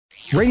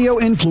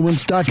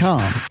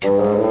RadioInfluence.com.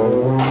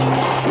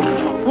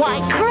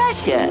 Why,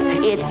 Crusher,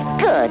 it's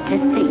good to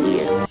see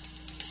you.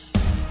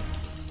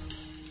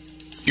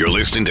 You're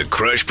listening to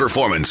Crush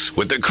Performance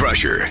with the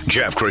Crusher,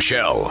 Jeff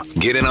Crushell.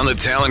 Get in on the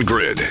talent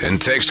grid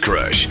and text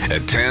Crush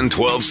at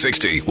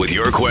 10-1260 with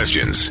your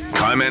questions,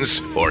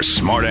 comments, or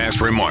smart-ass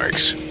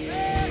remarks.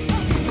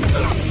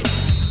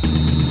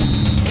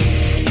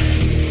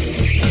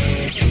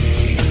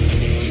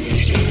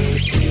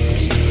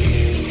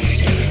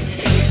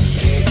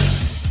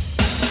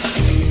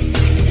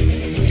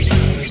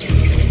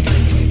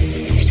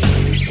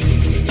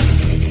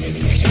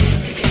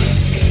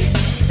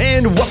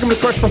 And welcome to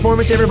Crush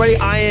Performance, everybody.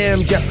 I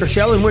am Jeff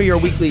Crushell, and we're your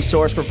weekly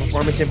source for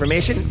performance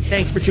information.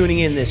 Thanks for tuning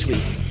in this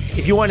week.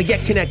 If you want to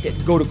get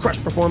connected, go to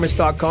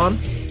crushperformance.com.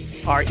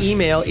 Our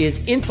email is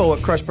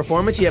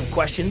info@crushperformance. You have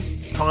questions,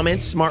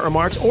 comments, smart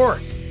remarks, or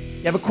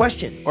you have a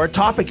question or a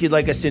topic you'd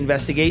like us to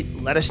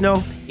investigate, let us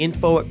know.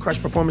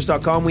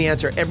 Info@crushperformance.com. We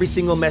answer every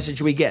single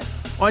message we get.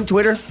 On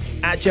Twitter,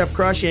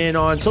 @JeffCrush, and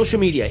on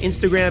social media,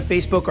 Instagram,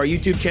 Facebook, our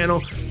YouTube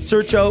channel.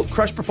 Search out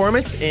Crush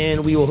Performance,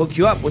 and we will hook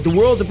you up with the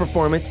world of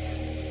performance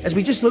as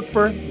we just look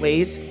for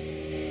ways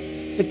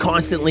to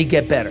constantly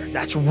get better.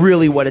 That's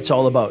really what it's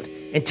all about.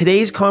 And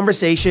today's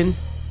conversation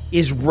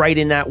is right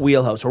in that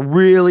wheelhouse. We're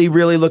really,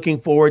 really looking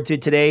forward to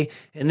today.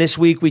 And this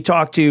week we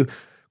talked to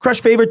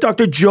Crush favorite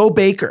Dr. Joe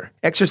Baker,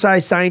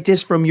 exercise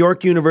scientist from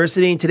York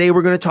University. And today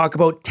we're going to talk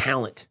about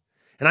talent.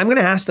 And I'm going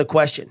to ask the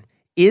question,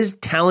 is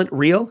talent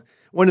real?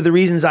 One of the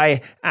reasons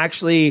I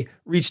actually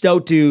reached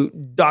out to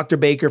Dr.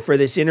 Baker for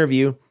this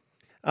interview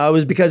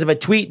was because of a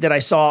tweet that I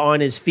saw on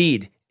his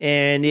feed.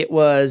 And it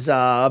was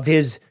of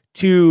his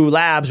two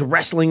labs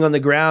wrestling on the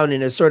ground,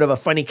 and a sort of a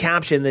funny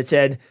caption that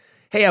said,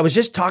 "Hey, I was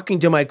just talking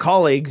to my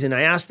colleagues and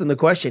I asked them the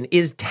question,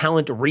 is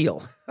talent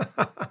real?"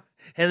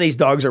 And these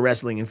dogs are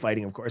wrestling and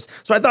fighting, of course.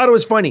 So I thought it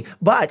was funny,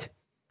 but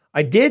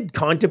I did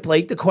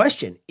contemplate the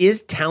question,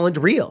 is talent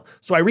real?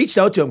 So I reached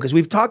out to him because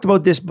we've talked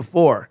about this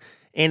before.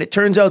 And it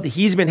turns out that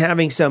he's been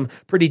having some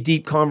pretty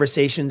deep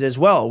conversations as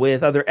well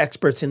with other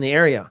experts in the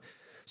area.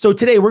 So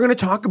today we're going to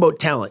talk about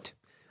talent.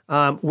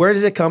 Where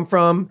does it come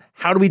from?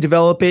 How do we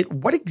develop it?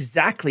 What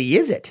exactly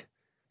is it?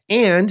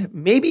 And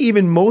maybe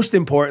even most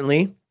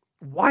importantly,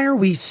 why are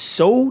we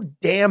so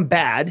damn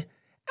bad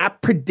at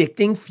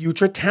predicting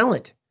future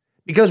talent?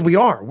 Because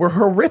we're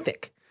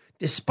horrific.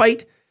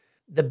 Despite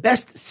the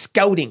best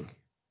scouting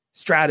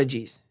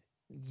strategies,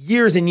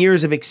 years and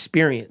years of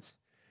experience,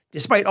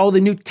 despite all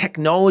the new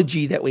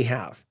technology that we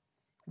have,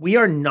 we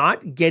are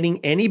not getting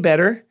any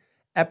better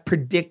at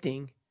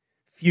predicting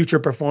future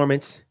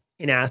performance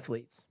in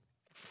athletes.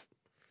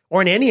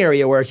 Or in any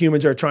area where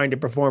humans are trying to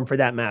perform, for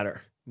that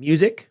matter.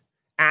 Music,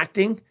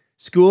 acting,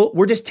 school,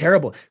 we're just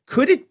terrible.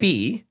 Could it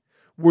be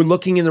we're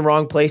looking in the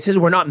wrong places?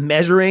 We're not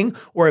measuring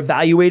or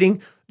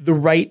evaluating the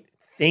right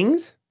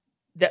things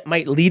that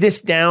might lead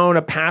us down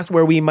a path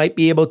where we might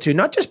be able to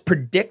not just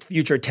predict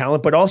future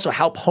talent, but also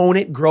help hone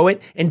it, grow it,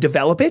 and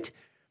develop it?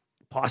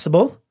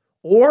 Possible.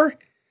 Or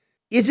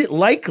is it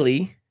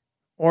likely,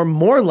 or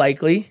more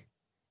likely,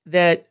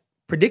 that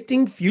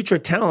predicting future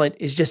talent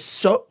is just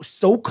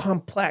so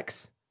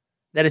complex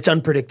that it's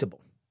unpredictable?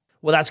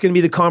 Well, that's going to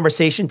be the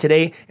conversation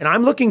today, and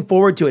I'm looking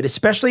forward to it,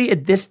 especially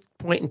at this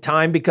point in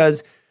time,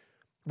 because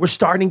we're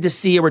starting to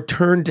see a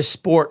return to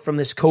sport from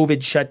this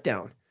COVID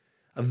shutdown.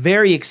 A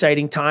very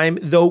exciting time,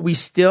 though we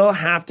still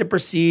have to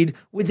proceed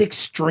with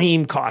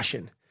extreme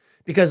caution.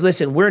 Because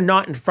listen, we're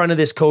not in front of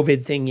this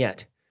COVID thing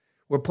yet.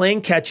 We're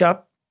playing catch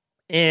up,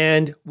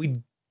 and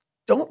we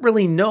don't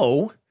really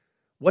know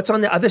what's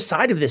on the other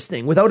side of this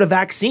thing. Without a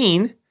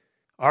vaccine,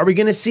 are we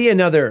going to see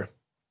another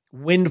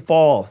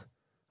windfall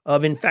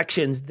of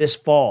infections this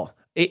fall?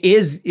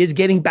 Is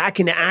getting back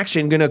into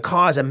action going to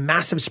cause a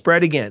massive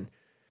spread again?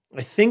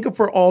 I think if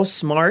we're all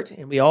smart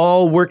and we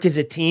all work as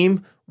a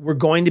team, we're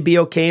going to be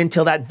okay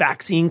until that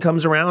vaccine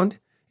comes around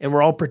and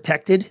we're all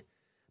protected.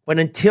 But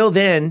until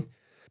then,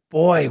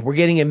 boy, we're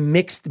getting a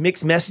mixed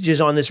messages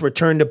on this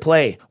return to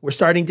play. We're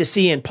starting to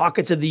see in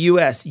pockets of the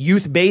U.S.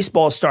 youth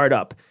baseball start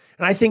up.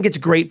 And I think it's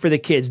great for the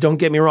kids. Don't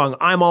get me wrong.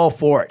 I'm all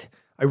for it.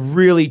 I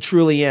really,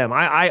 truly am.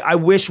 I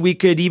wish we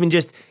could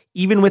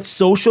even with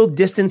social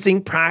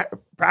distancing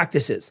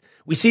practices.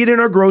 We see it in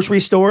our grocery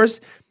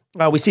stores.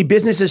 We see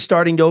businesses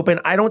starting to open.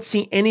 I don't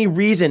see any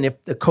reason,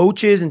 if the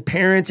coaches and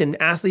parents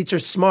and athletes are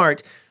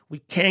smart, we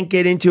can't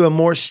get into a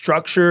more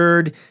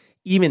structured,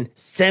 even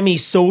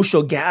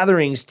semi-social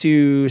gatherings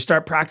to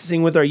start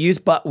practicing with our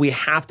youth, but we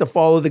have to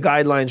follow the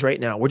guidelines right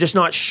now. We're just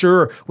not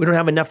sure. We don't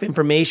have enough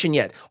information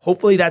yet.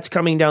 Hopefully that's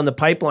coming down the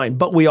pipeline,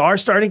 but we are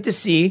starting to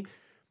see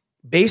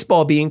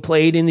baseball being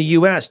played in the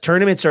U.S.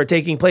 Tournaments are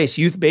taking place,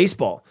 youth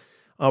baseball.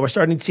 We're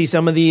starting to see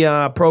some of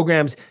the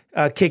programs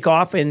kick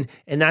off, and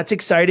that's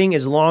exciting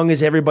as long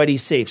as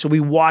everybody's safe. So we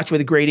watch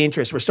with great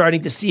interest. We're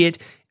starting to see it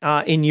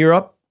in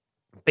Europe.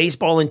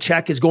 Baseball in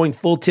Czech is going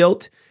full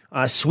tilt.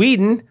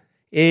 Sweden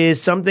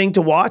is something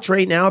to watch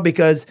right now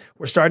because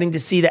we're starting to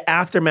see the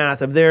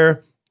aftermath of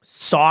their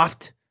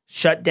soft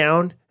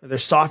shutdown, their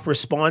soft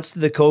response to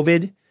the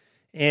COVID.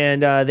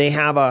 and they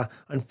have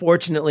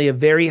unfortunately a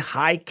very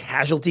high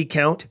casualty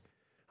count.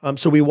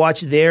 So we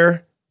watch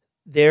their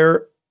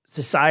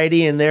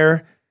society and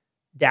their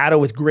data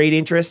with great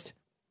interest.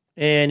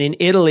 And in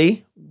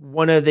Italy,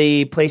 one of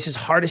the places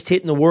hardest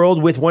hit in the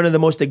world with one of the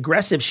most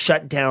aggressive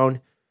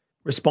shutdown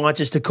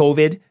responses to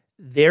COVID,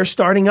 they're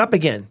starting up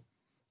again.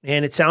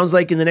 And it sounds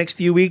like in the next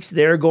few weeks,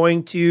 they're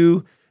going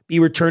to be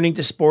returning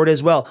to sport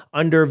as well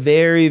under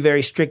very,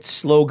 very strict,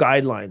 slow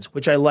guidelines,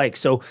 which I like.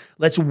 So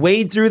let's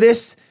wade through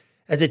this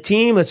as a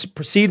team. Let's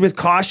proceed with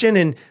caution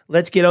and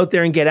let's get out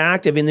there and get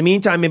active. In the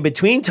meantime, in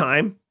between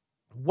time,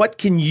 what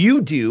can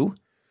you do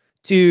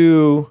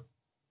to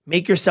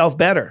make yourself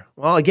better?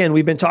 Well, again,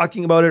 we've been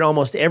talking about it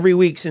almost every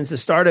week since the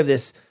start of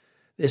this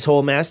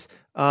whole mess.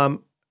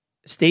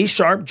 Stay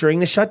sharp during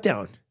the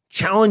shutdown.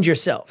 Challenge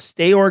yourself.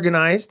 Stay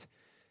organized.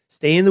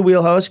 Stay in the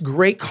wheelhouse.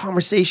 Great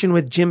conversation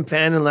with Jim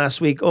Fannin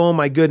last week. Oh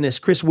my goodness.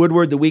 Chris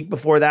Woodward the week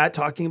before that,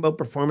 talking about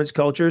performance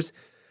cultures.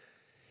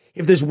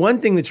 If there's one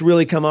thing that's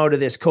really come out of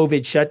this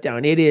COVID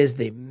shutdown, it is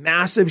the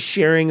massive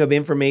sharing of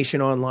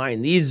information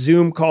online. These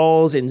Zoom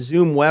calls and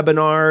Zoom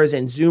webinars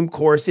and Zoom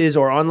courses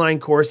or online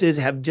courses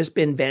have just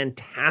been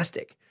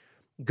fantastic.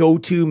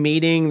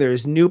 GoToMeeting,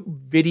 there's new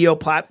video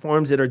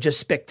platforms that are just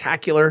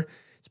spectacular.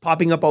 It's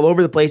popping up all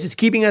over the place. It's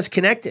keeping us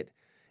connected.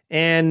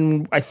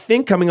 And I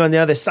think coming on the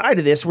other side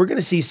of this, we're going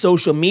to see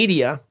social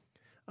media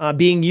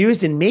being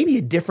used in maybe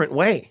a different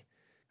way.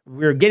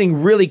 We're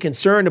getting really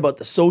concerned about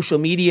the social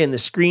media and the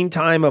screen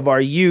time of our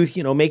youth,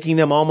 making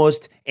them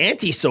almost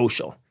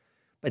antisocial.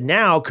 But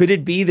now, could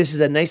it be this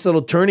is a nice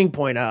little turning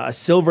point, a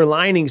silver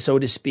lining, so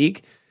to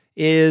speak,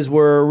 is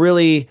we're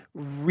really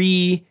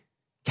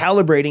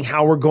recalibrating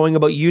how we're going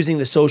about using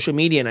the social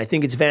media. And I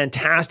think it's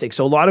fantastic.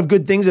 So a lot of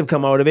good things have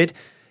come out of it.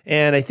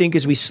 And I think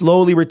as we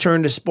slowly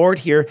return to sport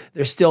here,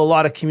 there's still a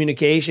lot of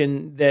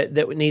communication that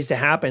needs to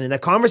happen. And the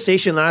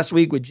conversation last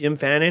week with Jim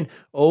Fannin,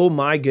 oh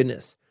my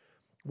goodness.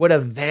 What a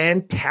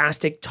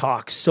fantastic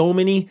talk. So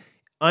many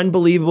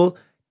unbelievable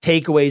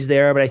takeaways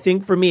there. But I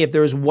think for me, if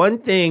there was one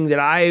thing that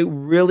I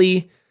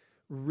really,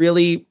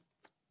 really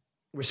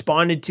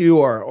responded to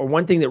or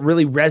one thing that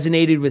really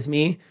resonated with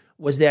me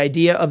was the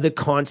idea of the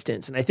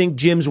constants. And I think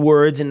Jim's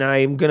words, and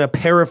I'm going to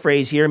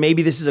paraphrase here,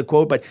 maybe this is a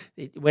quote, but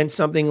it went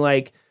something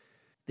like,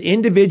 the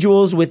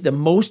individuals with the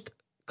most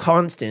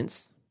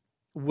constants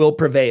will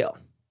prevail.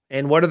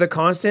 And what are the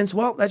constants?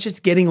 Well, that's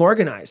just getting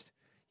organized.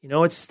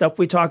 It's stuff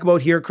we talk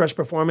about here at Crush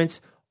Performance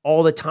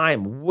all the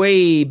time,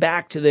 way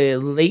back to the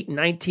late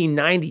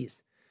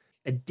 1990s.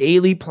 A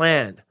daily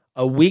plan,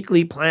 a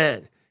weekly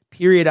plan,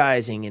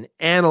 periodizing and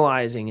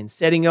analyzing and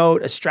setting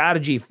out a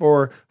strategy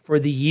for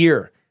the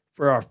year,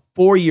 for our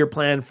 4-year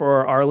plan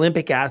for our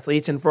Olympic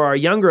athletes and for our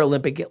younger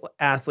Olympic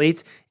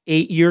athletes,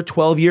 8-year,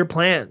 12-year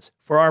plans.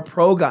 For our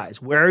pro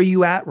guys, where are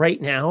you at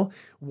right now?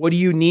 What do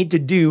you need to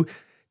do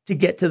to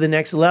get to the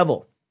next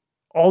level?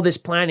 All this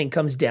planning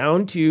comes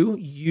down to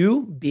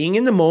you being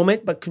in the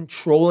moment, but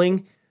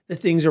controlling the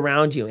things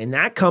around you. And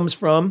that comes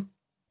from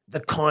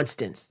the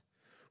constants.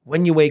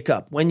 When you wake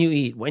up, when you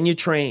eat, when you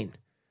train,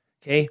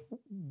 okay?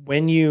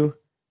 When you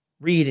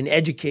read and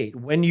educate,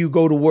 when you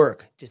go to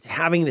work, just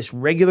having this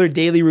regular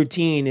daily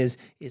routine is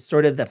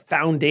sort of the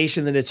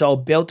foundation that it's all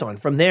built on.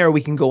 From there,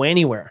 we can go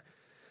anywhere.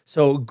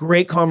 So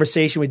great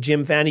conversation with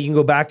Jim Fannin. You can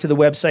go back to the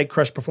website,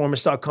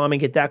 crushperformance.com, and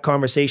get that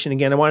conversation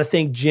again. I want to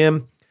thank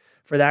Jim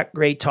for that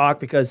great talk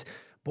because,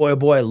 boy, oh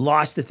boy,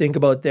 lots to think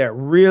about there.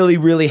 Really,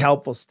 really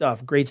helpful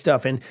stuff. Great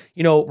stuff. And,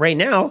 right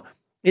now,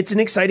 it's an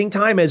exciting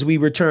time as we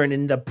return,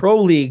 and the pro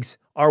leagues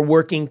are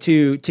working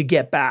to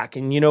get back.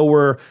 And,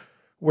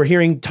 we're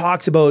hearing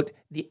talks about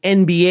the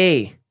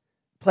NBA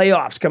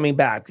playoffs coming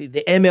back,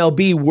 the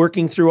MLB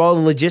working through all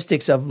the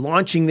logistics of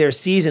launching their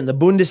season. The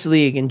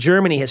Bundesliga in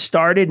Germany has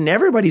started, and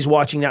everybody's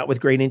watching that with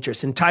great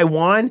interest. In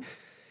Taiwan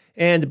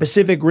and the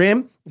Pacific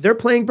Rim, they're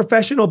playing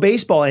professional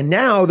baseball, and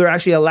now they're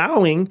actually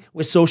allowing,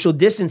 with social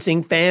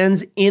distancing,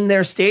 fans in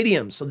their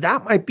stadiums. So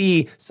that might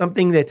be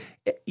something that,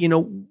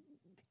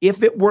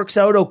 if it works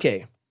out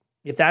okay,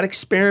 if that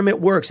experiment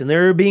works, and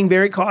they're being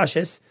very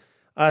cautious,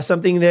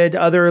 something that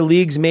other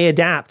leagues may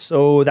adapt.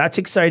 So that's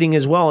exciting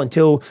as well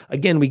until,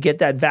 again, we get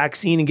that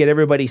vaccine and get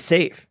everybody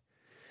safe.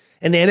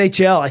 And the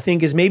NHL, I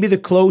think, is maybe the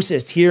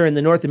closest here in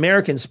the North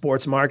American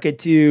sports market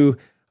to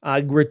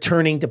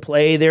returning to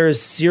play. There's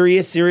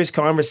serious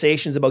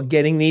conversations about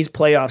getting these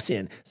playoffs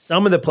in.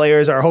 Some of the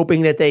players are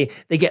hoping that they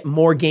get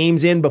more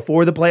games in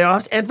before the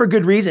playoffs, and for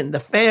good reason. The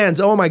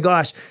fans, oh my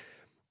gosh,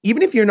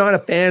 even if you're not a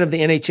fan of the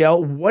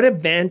NHL, what a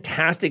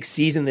fantastic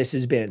season this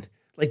has been.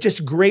 Like,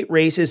 just great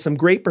races, some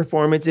great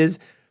performances.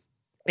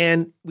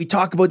 And we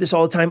talk about this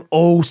all the time,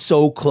 oh,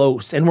 so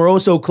close. And we're oh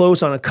so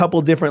close on a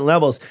couple different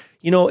levels.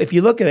 If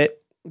you look at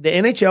it, the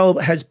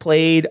NHL has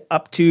played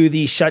up to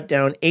the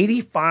shutdown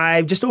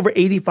just over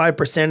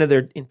 85% of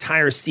their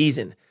entire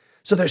season.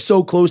 So they're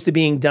so close to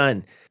being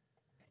done.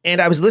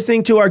 And I was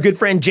listening to our good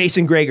friend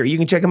Jason Greger. You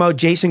can check him out,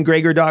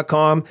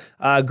 jasongreger.com.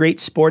 Great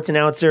sports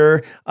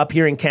announcer up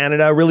here in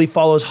Canada, really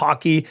follows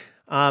hockey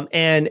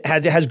and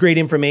has great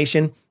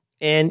information.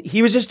 And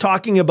he was just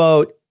talking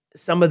about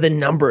some of the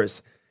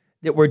numbers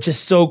that we're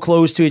just so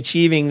close to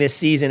achieving this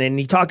season. And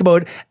he talked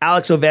about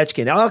Alex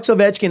Ovechkin. Alex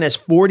Ovechkin has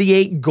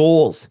 48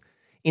 goals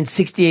in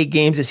 68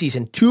 games this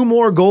season, 2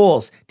 more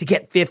goals to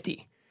get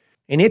 50.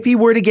 And if he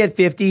were to get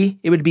 50,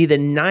 it would be the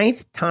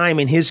 9th time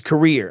in his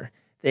career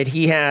that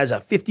he has a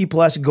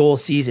 50-plus goal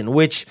season,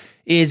 which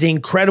is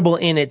incredible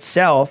in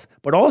itself,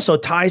 but also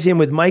ties him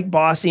with Mike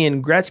Bossy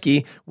and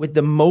Gretzky with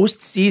the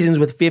most seasons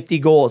with 50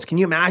 goals. Can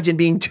you imagine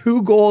being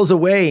 2 goals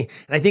away?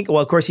 And I think,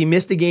 well, of course, he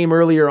missed a game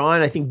earlier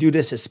on, I think due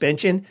to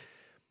suspension.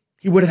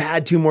 He would have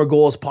had 2 more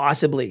goals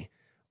possibly.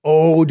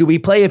 Oh, do we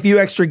play a few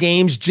extra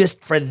games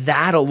just for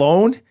that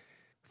alone?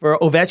 For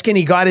Ovechkin,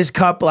 he got his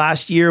cup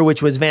last year,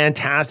 which was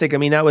fantastic. I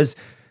mean, that was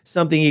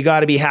something you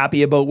got to be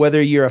happy about,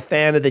 whether you're a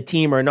fan of the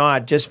team or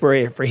not, just for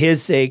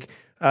his sake,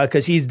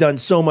 because he's done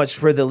so much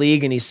for the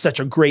league and he's such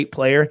a great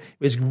player. It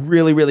was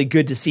really, really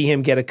good to see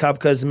him get a cup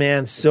because,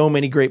 man, so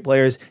many great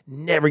players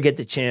never get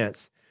the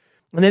chance.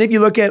 And then if you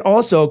look at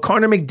also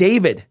Connor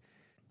McDavid,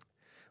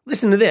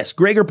 listen to this.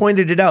 Gregor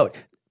pointed it out.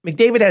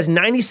 McDavid has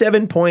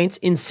 97 points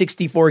in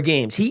 64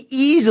 games. He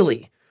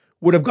easily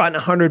would have gotten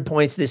 100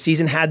 points this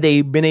season had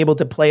they been able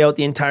to play out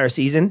the entire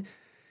season.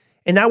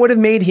 And that would have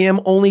made him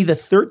only the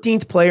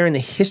 13th player in the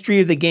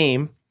history of the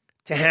game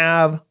to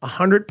have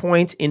 100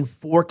 points in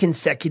 4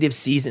 consecutive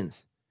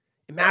seasons.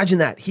 Imagine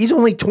that. He's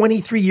only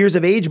 23 years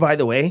of age, by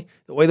the way.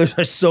 The Oilers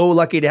are so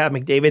lucky to have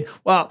McDavid.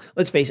 Well,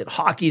 let's face it,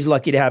 hockey's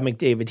lucky to have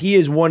McDavid. He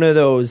is one of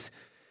those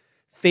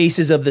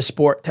faces of the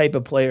sport type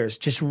of players,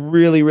 just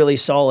really, really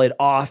solid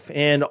off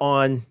and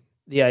on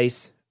the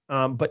ice.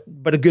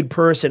 But a good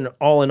person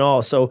all in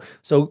all. So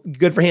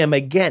good for him.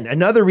 Again,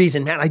 another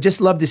reason, man, I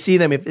just love to see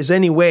them. If there's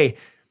any way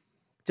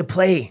to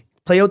play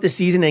out the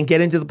season and get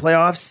into the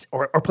playoffs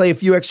or play a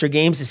few extra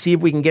games to see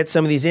if we can get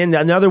some of these in.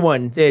 Another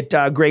one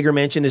that Gregor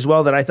mentioned as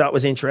well that I thought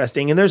was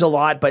interesting, and there's a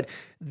lot, but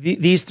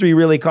these 3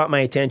 really caught my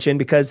attention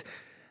because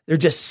they're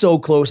just so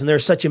close and they're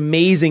such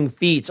amazing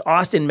feats.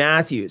 Austin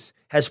Matthews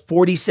has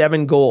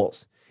 47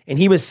 goals, and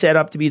he was set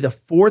up to be the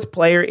 4th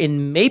player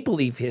in Maple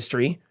Leaf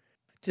history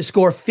to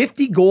score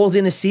 50 goals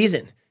in a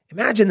season.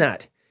 Imagine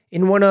that.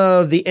 In one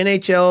of the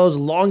NHL's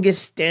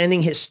longest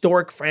standing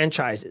historic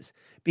franchises,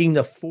 being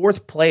the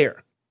 4th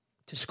player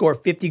to score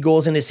 50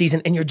 goals in a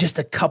season, and you're just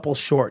a couple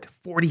short,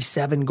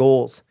 47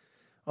 goals.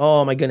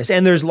 Oh my goodness.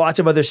 And there's lots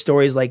of other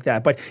stories like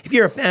that. But if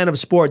you're a fan of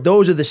sport,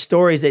 those are the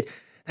stories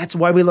that's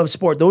why we love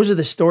sport. Those are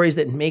the stories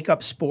that make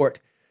up sport.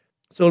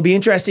 So it'll be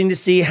interesting to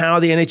see how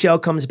the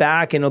NHL comes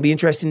back, and it'll be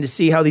interesting to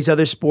see how these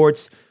other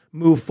sports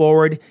move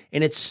forward.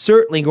 And it's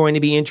certainly going to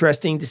be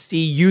interesting to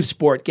see youth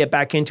sport get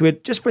back into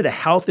it just for the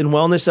health and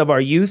wellness of our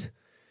youth.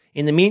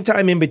 In the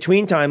meantime, in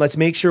between time, let's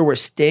make sure we're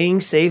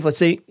staying safe.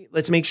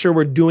 Let's make sure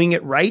we're doing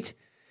it right.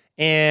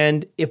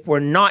 And if we're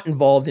not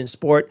involved in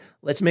sport,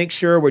 let's make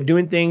sure we're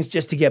doing things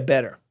just to get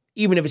better.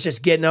 Even if it's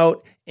just getting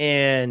out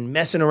and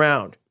messing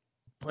around,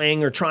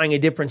 playing or trying a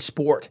different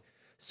sport.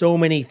 So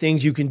many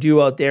things you can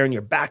do out there in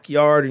your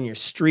backyard, in your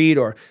street,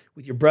 or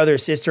with your brother or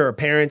sister or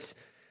parents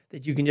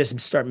that you can just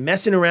start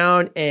messing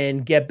around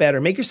and get better.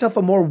 Make yourself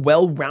a more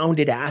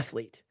well-rounded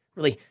athlete,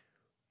 really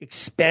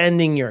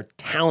expanding your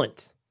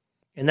talent.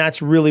 And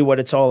that's really what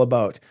it's all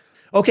about.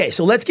 Okay,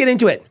 so let's get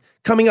into it.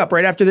 Coming up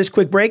right after this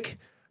quick break,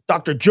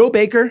 Dr. Joe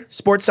Baker,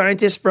 sports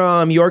scientist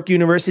from York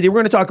University. We're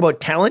going to talk about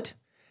talent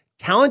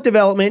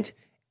development,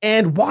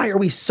 and why are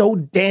we so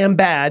damn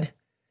bad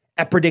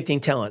at predicting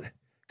talent.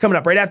 Coming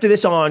up right after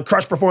this on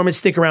Crush Performance.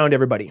 Stick around,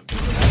 everybody.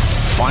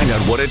 Find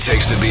out what it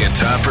takes to be a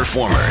top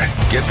performer.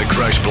 Get the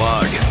Crush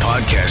blog,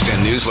 podcast,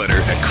 and newsletter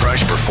at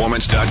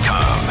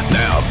crushperformance.com.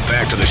 Now,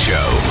 back to the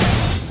show.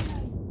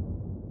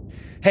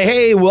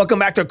 Hey, welcome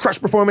back to Crush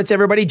Performance,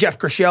 everybody. Jeff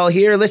Kershell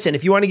here. Listen,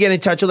 if you want to get in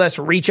touch with us,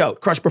 reach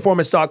out.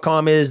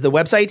 Crushperformance.com is the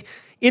website.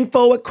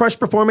 Info at Crush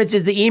Performance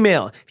is the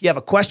email. If you have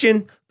a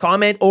question,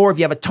 comment, or if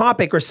you have a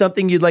topic or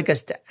something you'd like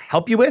us to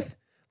help you with,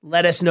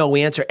 let us know.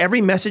 We answer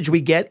every message we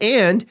get,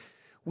 and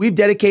we've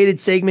dedicated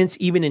segments,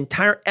 even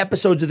entire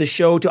episodes of the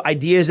show, to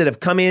ideas that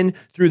have come in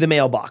through the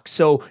mailbox.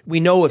 So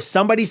we know if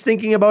somebody's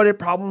thinking about it,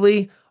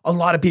 probably a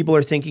lot of people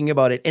are thinking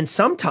about it. And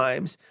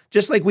sometimes,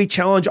 just like we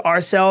challenge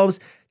ourselves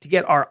to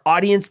get our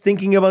audience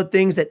thinking about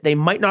things that they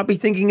might not be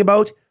thinking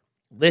about,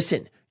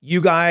 listen,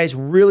 you guys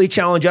really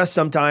challenge us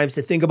sometimes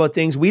to think about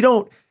things we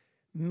don't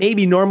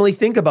maybe normally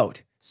think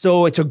about.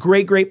 So it's a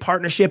great, great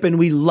partnership, and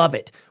we love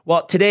it.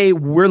 Well, today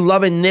we're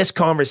loving this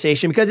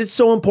conversation because it's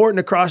so important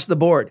across the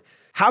board.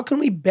 How can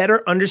we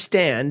better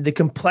understand the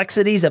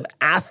complexities of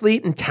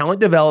athlete and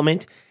talent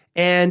development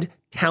and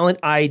talent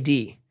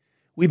ID?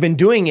 We've been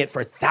doing it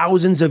for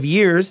thousands of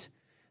years.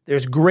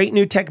 There's great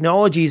new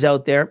technologies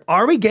out there.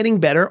 Are we getting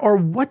better, or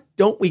what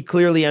don't we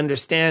clearly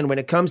understand when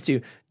it comes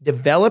to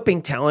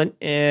developing talent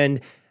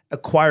and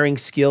acquiring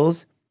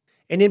skills,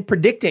 and in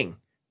predicting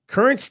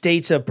current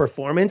states of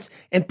performance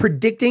and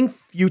predicting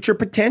future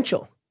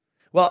potential?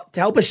 Well, to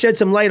help us shed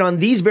some light on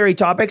these very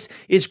topics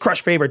is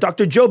Crush favorite,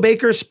 Dr. Joe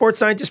Baker, sports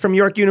scientist from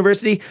York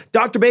University.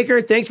 Dr.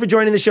 Baker, thanks for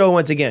joining the show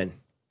once again.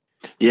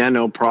 Yeah,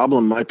 no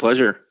problem. My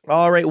pleasure.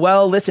 All right.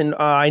 Well, listen,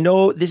 I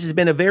know this has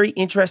been a very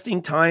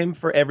interesting time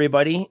for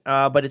everybody,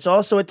 but it's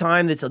also a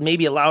time that's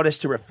maybe allowed us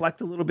to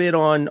reflect a little bit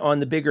on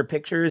the bigger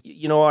picture.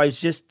 You know, I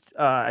just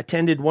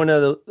attended one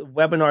of the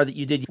webinar that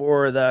you did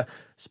for the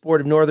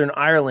Sport of Northern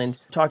Ireland,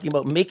 talking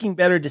about making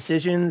better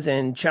decisions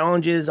and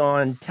challenges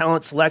on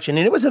talent selection.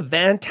 And it was a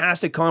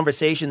fantastic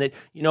conversation that,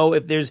 you know,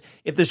 if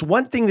there's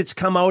one thing that's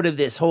come out of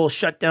this whole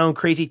shutdown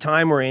crazy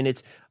time we're in,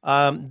 it's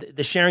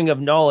the sharing of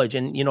knowledge.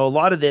 And, you know, a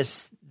lot of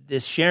this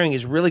sharing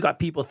has really got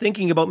people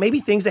thinking about maybe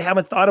things they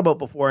haven't thought about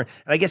before. And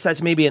I guess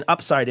that's maybe an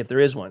upside if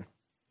there is one.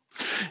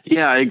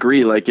 Yeah, I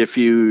agree. Like if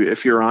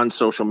you're on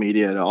social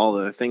media at all,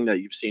 the thing that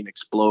you've seen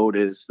explode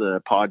is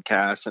the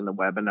podcasts and the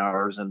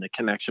webinars and the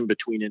connection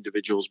between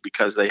individuals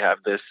because they have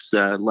this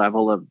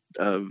level of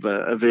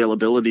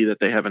availability that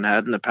they haven't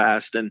had in the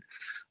past. And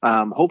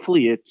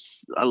hopefully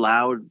it's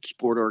allowed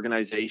sport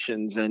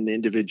organizations and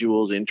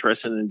individuals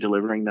interested in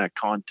delivering that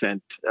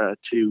content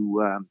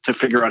to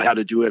figure out how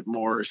to do it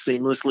more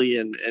seamlessly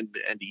and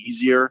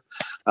easier,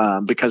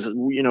 because,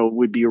 you know, it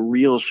would be a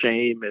real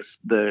shame if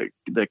the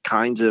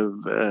kinds of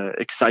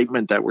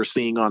excitement that we're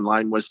seeing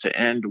online was to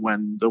end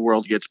when the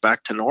world gets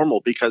back to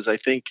normal, because I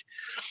think,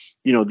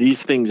 you know,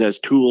 these things as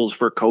tools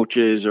for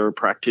coaches or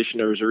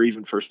practitioners or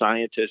even for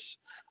scientists,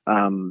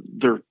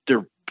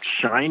 they're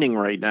shining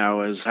right now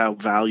as how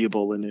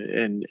valuable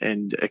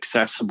and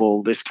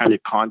accessible this kind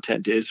of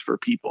content is for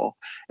people.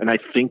 And I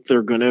think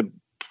they're going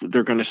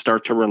to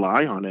start to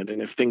rely on it.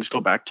 And if things go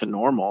back to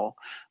normal,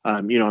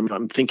 you know,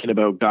 I'm thinking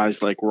about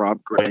guys like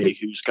Rob Gray,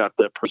 who's got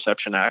the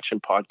Perception Action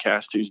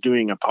podcast, who's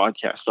doing a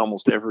podcast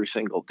almost every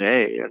single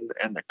day.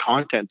 And the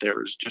content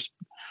there is just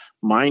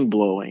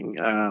mind-blowing.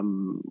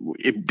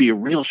 It'd be a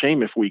real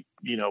shame if we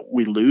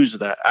lose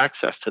that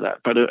access to that.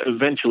 But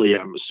eventually,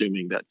 I'm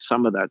assuming that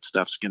some of that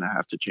stuff's going to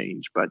have to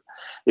change. But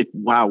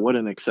wow, what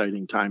an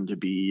exciting time to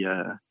be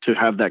to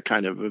have that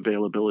kind of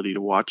availability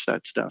to watch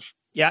that stuff.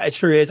 Yeah, it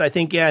sure is. I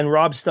think, and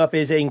Rob's stuff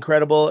is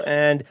incredible.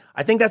 And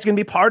I think that's going to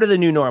be part of the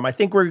new norm. I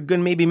think we're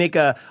going to maybe make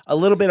a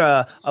little bit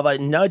of a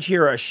nudge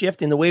here, or a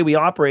shift in the way we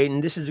operate.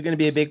 And this is going to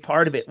be a big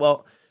part of it.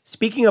 Well,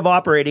 speaking of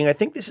operating, I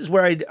think this is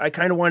where I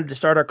kind of wanted to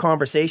start our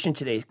conversation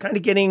today, kind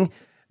of getting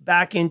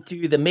back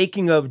into the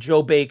making of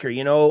Joe Baker.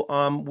 You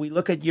know, we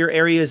look at your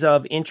areas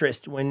of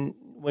interest when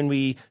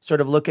we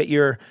sort of look at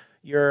your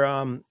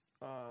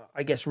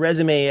I guess,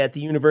 resume at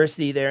the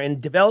university there,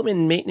 and development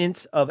and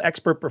maintenance of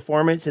expert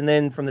performance. And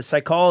then from the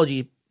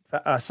psychology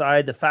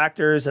side, the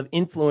factors of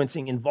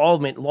influencing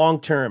involvement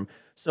long-term.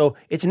 So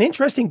it's an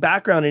interesting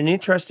background, an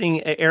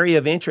interesting area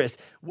of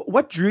interest.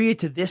 What drew you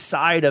to this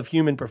side of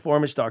human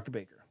performance, Dr.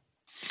 Baker?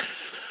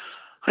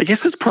 I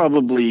guess it's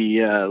probably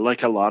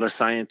like a lot of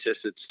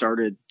scientists, it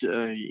started,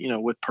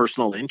 with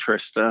personal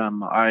interest.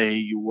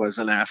 I was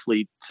an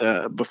athlete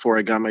before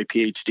I got my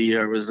PhD.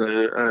 I was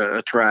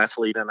a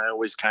triathlete, and I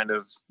always kind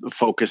of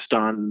focused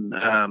on,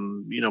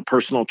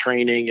 personal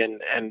training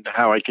and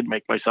how I could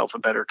make myself a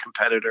better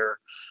competitor.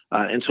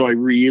 And so I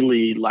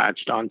really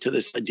latched onto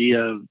this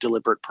idea of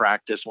deliberate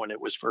practice when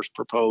it was first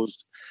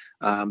proposed,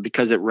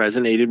 because it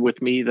resonated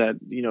with me that,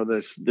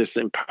 this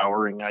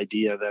empowering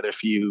idea that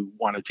if you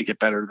wanted to get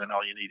better, then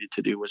all you needed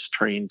to do was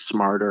train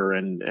smarter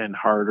and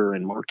harder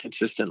and more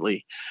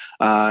consistently.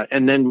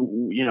 And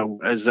then,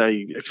 as I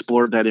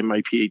explored that in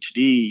my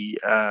PhD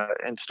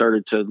and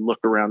started to look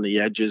around the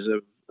edges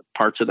of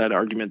parts of that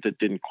argument that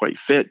didn't quite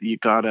fit, you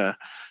got a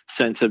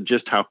sense of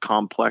just how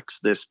complex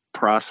this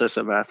process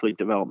of athlete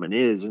development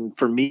is. And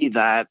for me,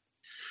 that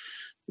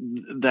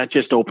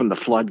just opened the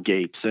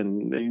floodgates.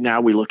 And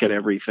now we look at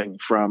everything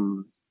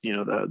from,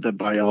 the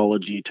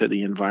biology to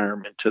the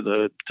environment to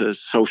the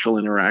social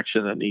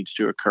interaction that needs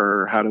to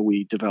occur. How do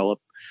we develop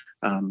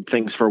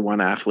things for one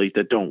athlete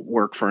that don't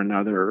work for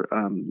another,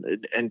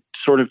 and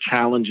sort of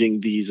challenging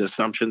these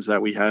assumptions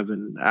that we have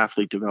in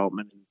athlete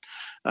development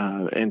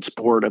and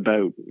sport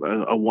about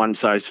a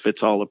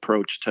one-size-fits-all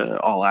approach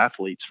to all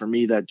athletes. For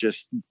me, that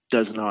just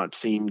does not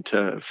seem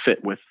to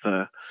fit with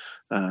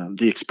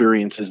the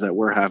experiences that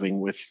we're having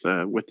with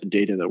the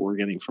data that we're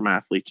getting from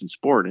athletes in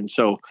sport. And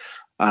so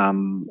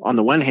on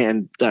the one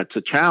hand, that's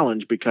a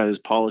challenge because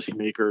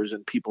policymakers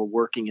and people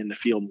working in the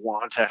field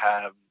want to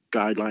have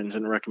guidelines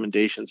and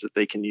recommendations that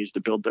they can use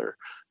to build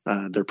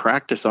their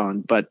practice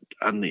on. But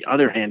on the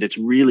other hand, it's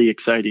really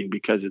exciting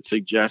because it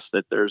suggests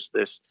that there's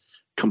this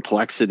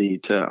complexity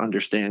to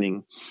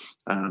understanding,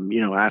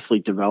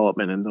 athlete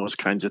development and those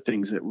kinds of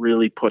things that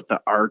really put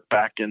the art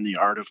back in the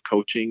art of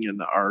coaching and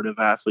the art of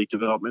athlete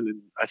development.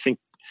 And I think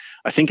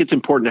it's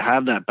important to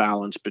have that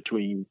balance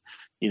between,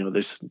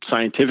 this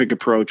scientific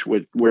approach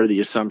where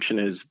the assumption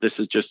is this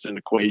is just an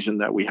equation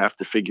that we have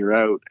to figure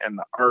out, and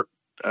the art,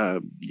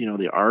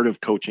 the art of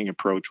coaching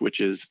approach, which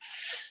is,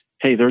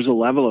 hey, there's a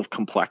level of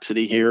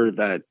complexity here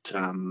that,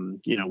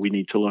 we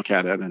need to look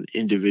at an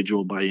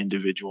individual by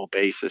individual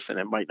basis. And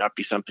it might not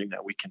be something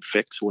that we can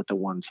fix with a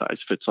one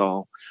size fits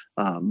all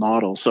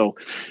model. So,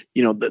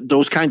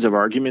 those kinds of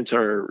arguments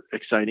are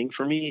exciting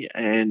for me.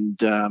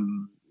 And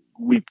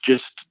we've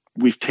just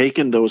we've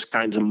taken those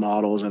kinds of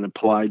models and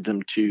applied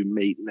them to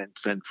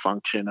maintenance and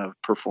function of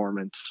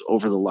performance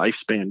over the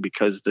lifespan,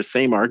 because the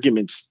same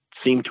arguments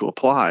seem to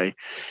apply.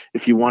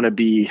 If you want to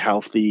be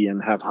healthy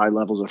and have high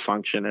levels of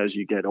function as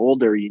you get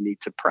older, you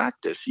need to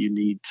practice, you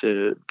need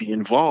to be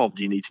involved,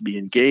 you need to be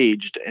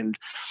engaged. And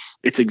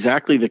it's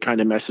exactly the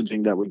kind of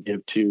messaging that we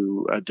give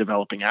to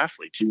developing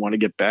athletes. You want to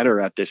get better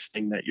at this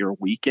thing that you're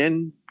weak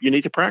in, you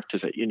need to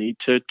practice it, you need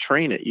to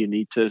train it, you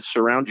need to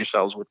surround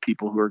yourselves with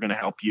people who are going to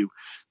help you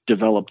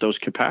develop those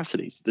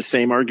capacities. The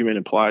same argument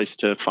applies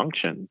to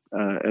function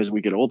as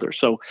we get older.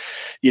 So,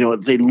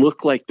 they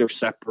look like they're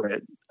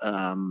separate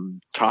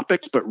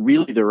topics, but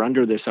really they're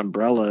under this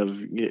umbrella of,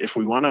 if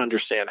we want to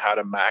understand how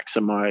to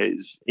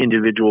maximize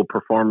individual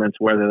performance,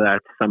 whether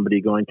that's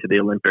somebody going to the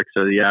Olympics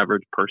or the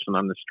average person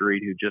on the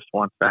street who just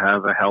wants to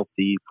have a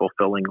healthy,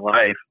 fulfilling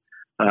life,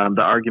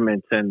 the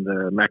arguments and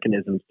the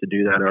mechanisms to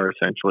do that are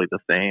essentially the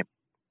same.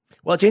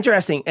 Well, it's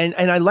interesting. And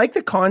I like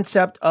the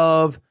concept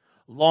of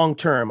long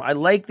term. I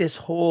like this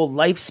whole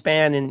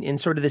lifespan and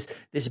sort of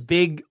this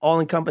big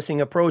all-encompassing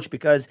approach,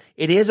 because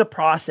it is a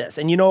process.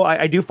 And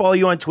I do follow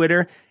you on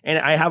Twitter, and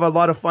I have a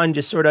lot of fun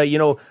just sort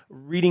of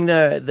reading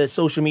the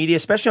social media,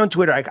 especially on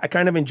Twitter. I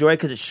kind of enjoy it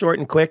because it's short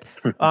and quick.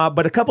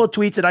 But a couple of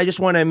tweets that I just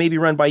want to maybe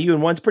run by you,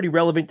 and one's pretty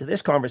relevant to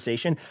this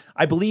conversation.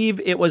 I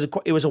believe it was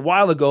a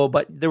while ago,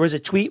 but there was a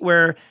tweet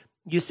where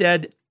you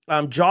said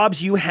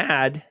jobs you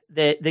had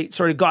that they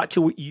sort of got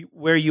to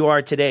where you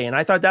are today. And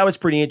I thought that was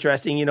pretty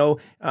interesting,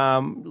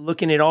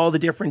 looking at all the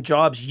different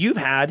jobs you've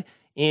had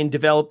in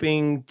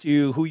developing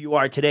to who you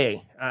are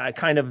today,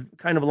 kind of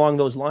along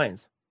those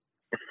lines.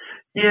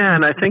 Yeah.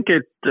 And I think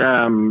it,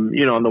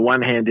 on the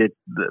one hand,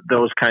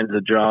 those kinds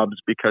of jobs,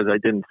 because I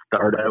didn't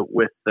start out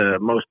with the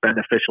most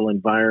beneficial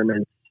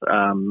environments,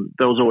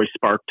 those always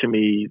spark to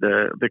me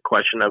the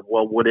question of,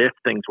 well, what if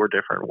things were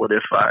different? What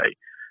if I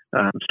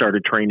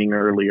started training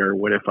earlier?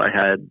 What if I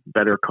had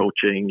better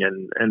coaching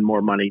and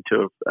more money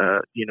to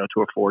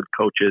afford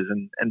coaches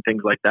and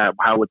things like that?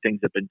 How would things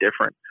have been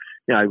different?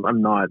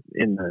 I'm not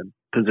in the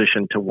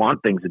position to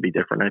want things to be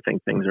different. I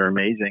think things are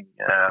amazing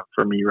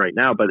for me right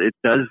now, but it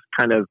does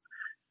kind of,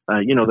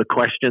 the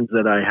questions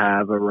that I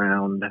have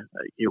around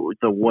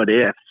the what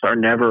ifs are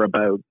never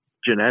about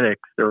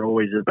genetics. They're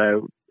always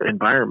about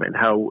environment.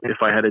 How, if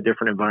I had a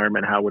different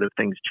environment, how would have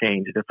things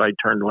changed? If I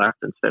turned left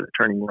instead of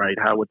turning right,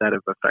 how would that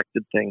have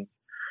affected things?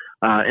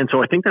 And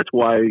so I think that's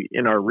why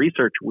in our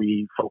research,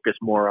 we focus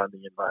more on the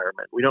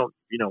environment. We don't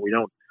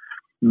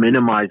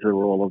minimize the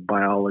role of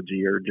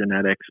biology or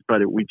genetics,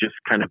 but we just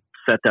kind of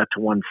set that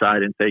to one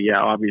side and say, yeah,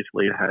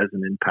 obviously it has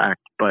an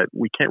impact, but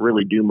we can't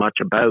really do much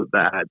about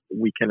that.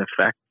 We can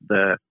affect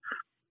the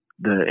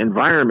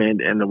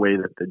environment and the way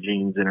that the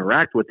genes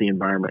interact with the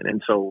environment.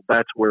 And so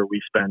that's where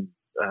we spend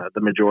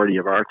the majority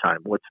of our time.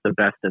 What's the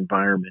best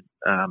environment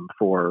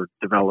for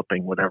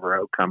developing whatever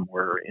outcome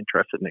we're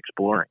interested in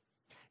exploring?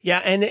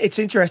 Yeah, and it's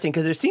interesting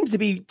because there seems to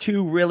be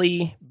two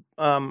really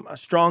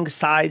strong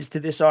sides to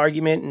this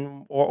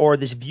argument or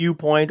this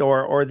viewpoint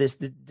or this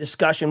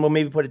discussion. We'll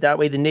maybe put it that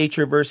way: the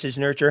nature versus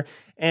nurture.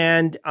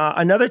 And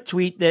another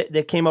tweet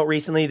that came out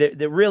recently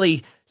that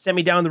really sent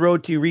me down the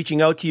road to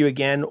reaching out to you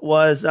again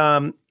was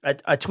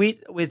a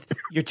tweet with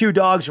your two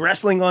dogs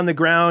wrestling on the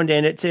ground,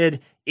 and it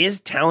said, "Is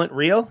talent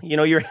real?"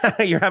 You're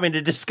having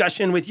a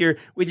discussion with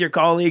your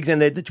colleagues,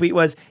 and the tweet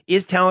was,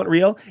 "Is talent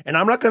real?" And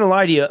I'm not going to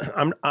lie to you,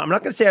 I'm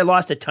not going to say I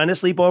lost a ton of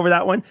sleep over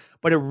that one,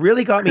 but it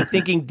really got me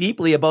thinking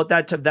deeply about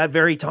that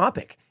very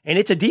topic, and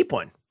it's a deep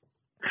one.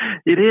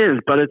 It is,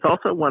 but it's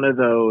also one of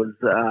those,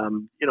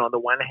 on the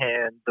one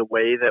hand, the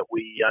way that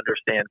we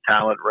understand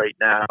talent right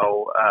now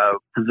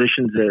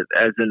positions it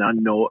as an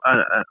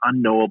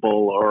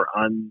unknowable or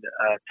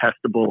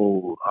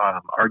untestable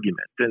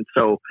argument. And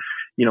so,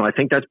 I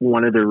think that's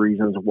one of the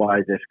reasons why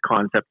this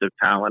concept of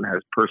talent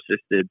has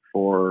persisted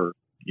for,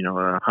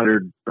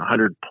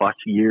 100 plus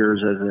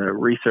years as a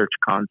research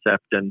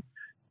concept, and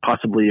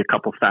possibly a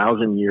couple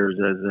thousand years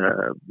as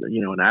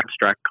an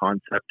abstract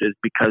concept, is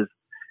because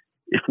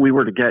if we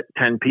were to get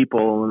 10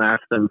 people and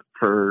ask them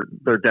for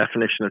their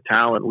definition of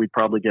talent, we'd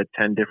probably get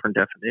 10 different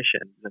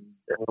definitions. And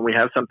when we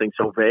have something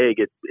so vague,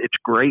 it's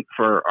great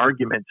for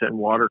arguments and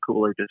water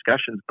cooler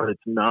discussions, but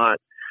it's not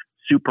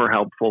super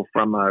helpful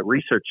from a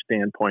research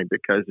standpoint,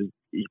 because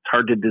it's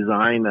hard to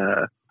design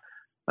a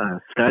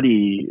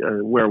study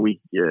where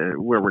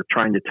we're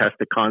trying to test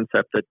a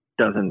concept that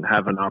doesn't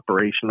have an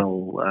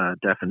operational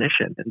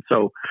definition. And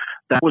so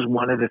that was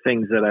one of the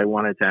things that I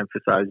wanted to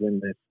emphasize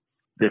in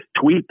this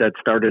tweet that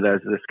started as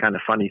this kind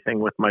of funny thing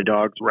with my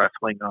dogs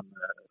wrestling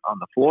on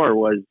the floor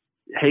was,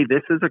 hey,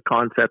 this is a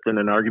concept and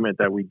an argument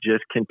that we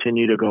just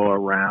continue to go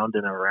around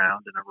and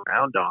around and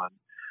around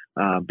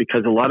on,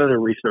 because a lot of the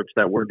research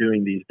that we're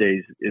doing these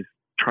days is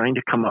trying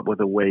to come up with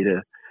a way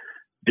to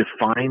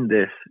define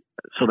this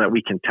so that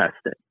we can test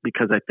it.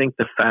 Because I think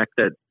the fact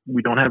that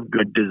we don't have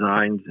good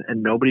designs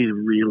and nobody's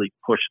really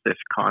pushed this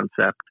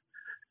concept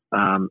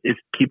is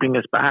keeping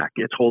us back.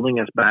 It's holding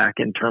us back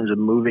in terms of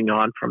moving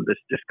on from this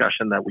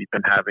discussion that we've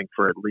been having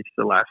for at least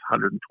the last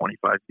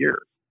 125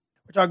 years.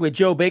 We're talking with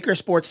Joe Baker,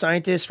 sports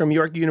scientist from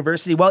York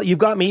University. Well, you've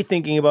got me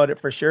thinking about it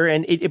for sure.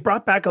 And it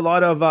brought back a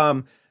lot of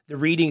the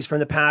readings from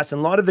the past and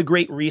a lot of the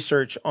great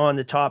research on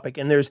the topic.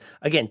 And there's,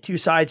 again, two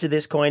sides to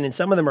this coin, and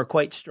some of them are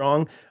quite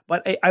strong.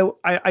 But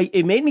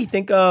it made me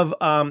think of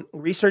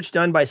research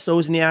done by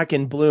Sosniak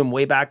and Bloom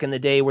way back in the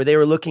day, where they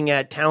were looking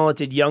at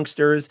talented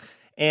youngsters.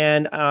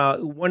 And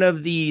one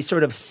of the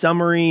sort of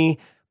summary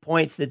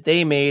points that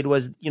they made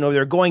was,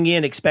 they're going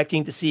in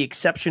expecting to see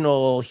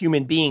exceptional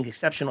human beings,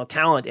 exceptional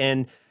talent.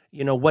 And,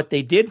 what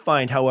they did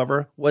find,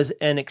 however, was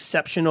an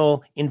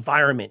exceptional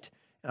environment.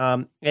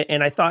 And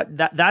I thought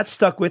that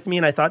stuck with me.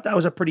 And I thought that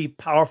was a pretty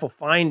powerful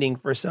finding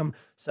for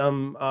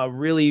some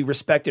really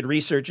respected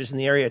researchers in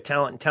the area of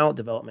talent and talent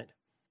development.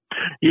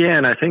 Yeah,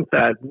 and I think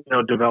that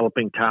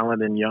developing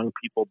talent in young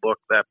people book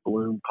that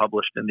Bloom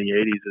published in the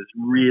 80s is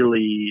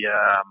really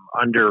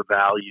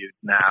undervalued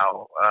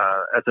now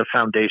as a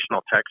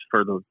foundational text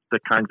for the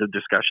kinds of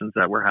discussions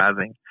that we're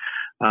having.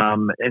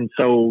 And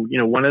so,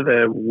 one of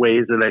the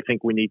ways that I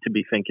think we need to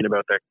be thinking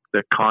about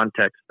the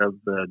context of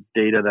the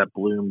data that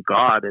Bloom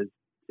got is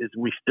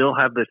we still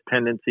have this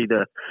tendency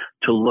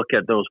to look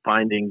at those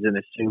findings and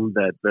assume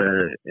that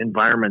the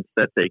environments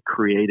that they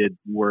created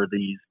were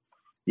these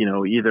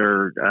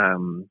either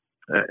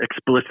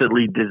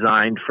explicitly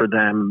designed for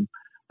them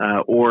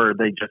or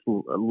they just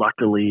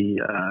luckily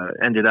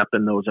ended up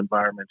in those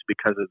environments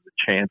because of the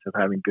chance of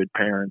having good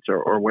parents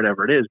or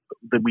whatever it is.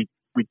 But we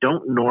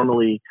don't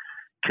normally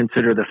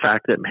consider the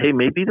fact that, hey,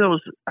 maybe those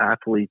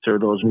athletes or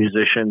those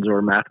musicians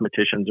or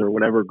mathematicians or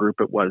whatever group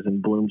it was in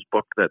Bloom's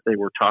book that they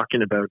were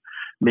talking about,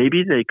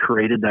 maybe they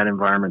created that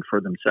environment for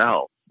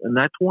themselves. And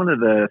that's one of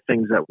the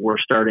things that we're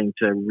starting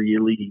to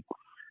really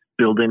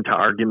build into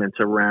arguments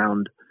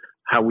around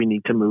how we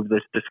need to move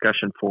this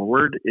discussion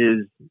forward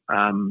is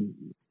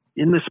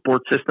in the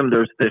sports system,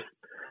 there's this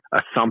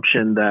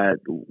assumption that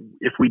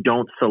if we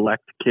don't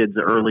select kids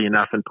early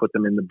enough and put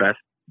them in the best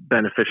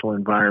beneficial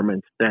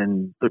environments,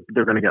 then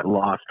they're going to get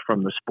lost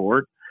from the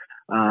sport.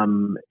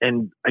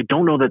 And I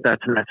don't know that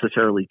that's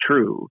necessarily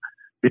true,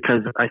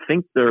 because I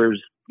think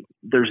there's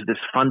this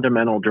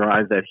fundamental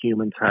drive that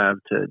humans have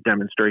to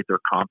demonstrate their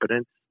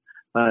competence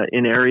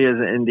in areas.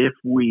 And if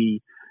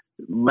we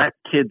let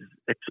kids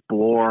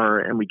explore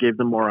and we give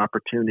them more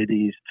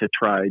opportunities to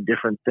try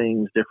different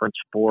things, different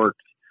sports,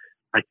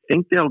 I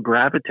think they'll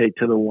gravitate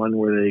to the one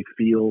where they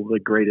feel the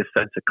greatest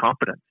sense of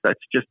competence. That's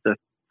just a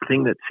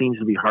thing that seems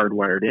to be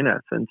hardwired in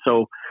us. And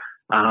so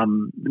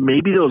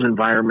maybe those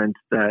environments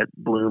that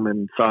Bloom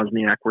and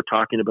Sosniak were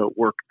talking about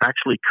were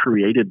actually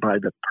created by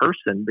the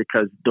person,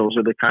 because those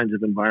are the kinds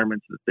of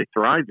environments that they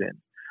thrive in.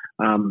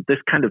 This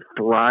kind of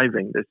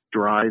thriving, this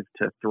drive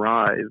to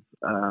thrive,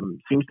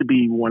 seems to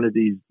be one of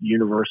these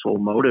universal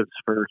motives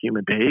for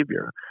human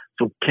behavior.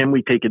 So can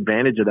we take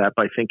advantage of that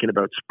by thinking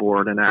about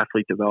sport and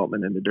athlete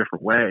development in a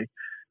different way?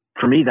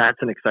 For me, that's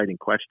an exciting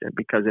question,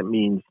 because it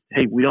means,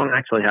 hey, we don't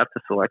actually have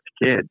to select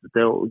kids.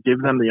 They'll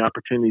give them the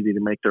opportunity to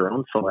make their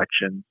own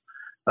selections.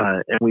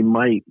 And we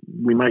might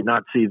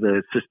not see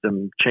the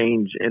system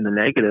change in the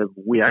negative.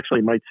 We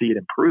actually might see it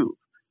improve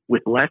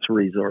with less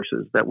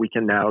resources that we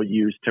can now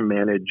use to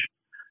manage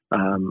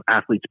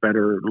athletes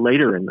better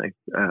later in the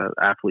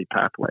athlete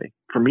pathway.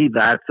 For me,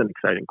 that's an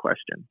exciting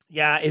question.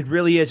 Yeah, it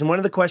really is. And one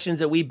of the questions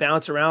that we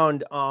bounce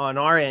around on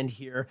our end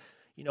here,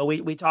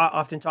 we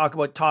often talk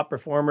about top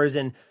performers.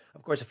 And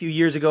of course, a few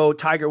years ago,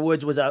 Tiger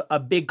Woods was a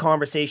big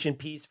conversation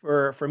piece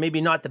for maybe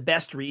not the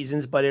best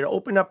reasons, but it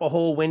opened up a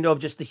whole window of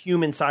just the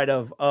human side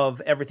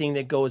of everything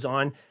that goes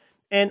on.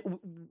 And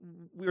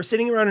we were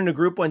sitting around in a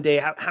group one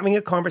day having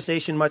a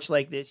conversation much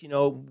like this,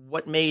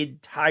 what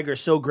made Tiger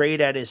so great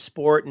at his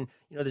sport. And,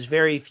 there's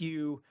very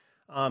few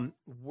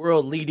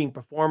world leading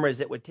performers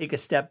that would take a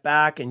step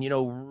back and,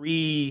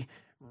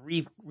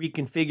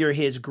 reconfigure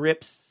his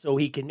grips so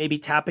he can maybe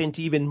tap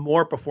into even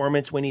more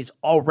performance when he's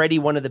already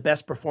one of the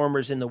best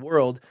performers in the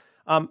world.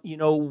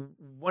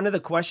 One of the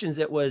questions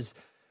that was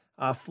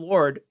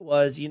floored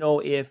was,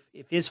 if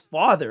his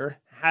father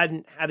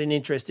hadn't had an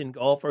interest in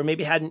golf, or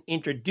maybe hadn't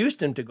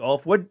introduced him to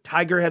golf, would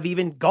Tiger have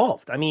even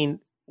golfed? I mean,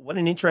 what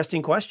an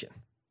interesting question.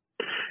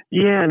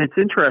 Yeah, and it's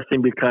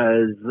interesting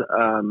because,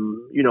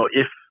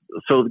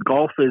 so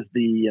golf is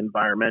the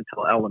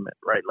environmental element,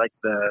 right? Like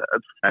the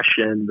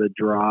obsession, the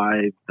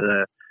drive,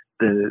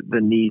 the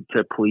need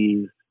to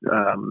please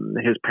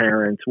his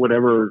parents,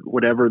 whatever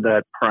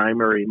that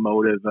primary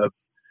motive of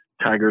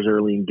Tiger's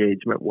early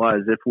engagement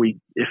was.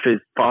 If his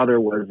father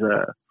was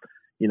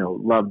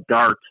loved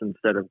darts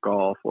instead of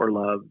golf, or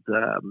loved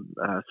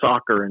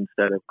soccer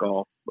instead of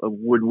golf,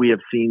 would we have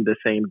seen the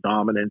same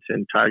dominance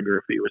in Tiger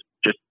if he was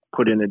just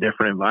put in a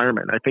different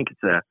environment? I think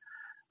it's a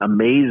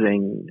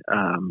amazing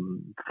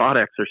thought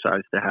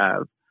exercise to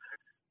have.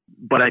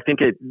 But I think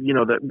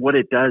that what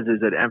it does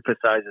is it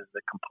emphasizes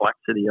the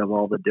complexity of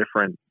all the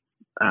different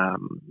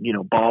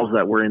balls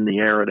that were in the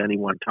air at any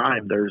one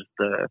time. There's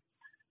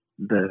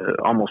the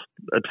almost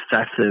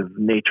obsessive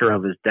nature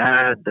of his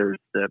dad. There's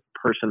the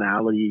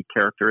personality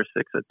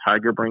characteristics that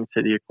Tiger brings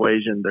to the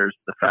equation. There's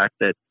the fact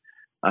that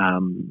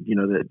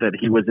that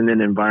he was in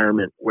an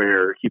environment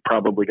where he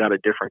probably got a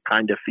different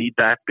kind of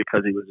feedback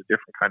because he was a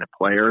different kind of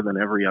player than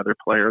every other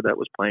player that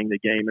was playing the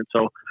game. And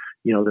so,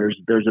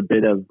 there's a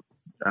bit of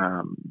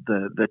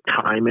the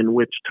time in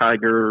which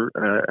Tiger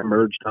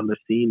emerged on the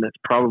scene that's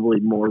probably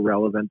more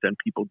relevant than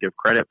people give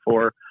credit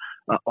for.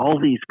 All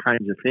these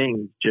kinds of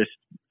things just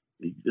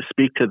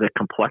speak to the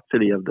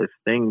complexity of this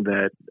thing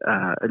that,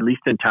 at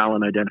least in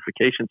talent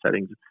identification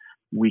settings,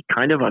 we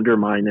kind of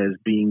undermine as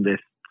being this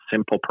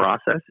simple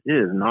process. It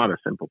is not a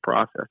simple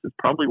process. It's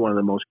probably one of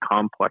the most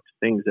complex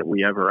things that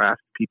we ever ask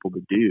people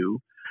to do.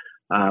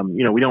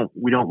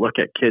 We don't look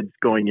at kids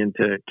going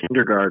into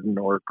kindergarten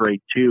or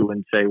grade 2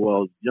 and say,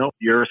 well,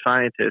 you're a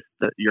scientist.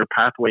 That your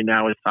pathway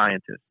now is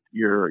scientist.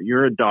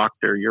 You're a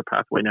doctor. Your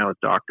pathway now is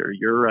doctor.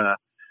 You're a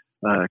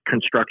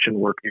construction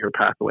worker. Your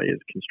pathway is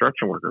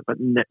construction worker. But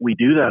we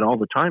do that all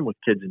the time with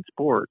kids in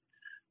sport.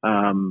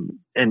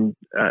 And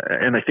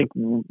I think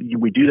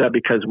we do that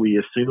because we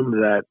assume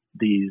that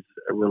these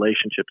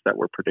relationships that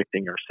we're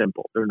predicting are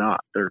simple. They're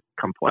not. They're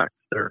complex.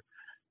 They're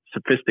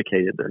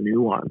sophisticated. They're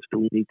nuanced.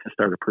 We need to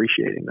start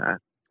appreciating that.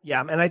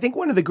 Yeah, and I think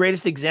one of the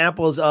greatest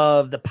examples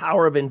of the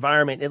power of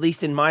environment, at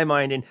least in my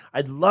mind, and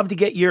I'd love to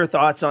get your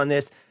thoughts on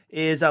this,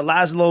 is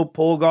Laszlo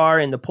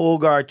Polgar and the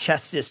Polgar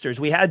Chess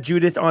sisters. We had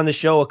Judith on the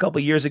show a couple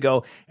years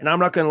ago, and I'm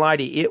not going to lie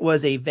to you, it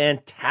was a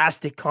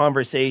fantastic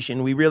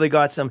conversation. We really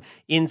got some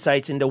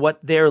insights into what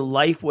their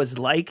life was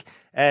like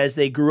as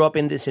they grew up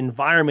in this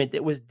environment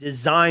that was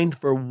designed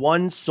for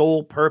one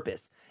sole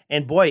purpose.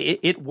 And boy,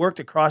 it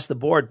worked across the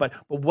board, but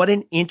what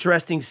an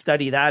interesting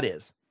study that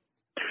is.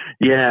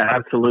 Yeah,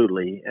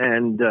 absolutely.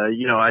 And,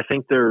 I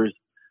think there's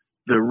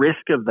the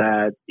risk of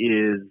that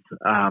is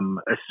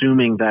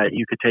assuming that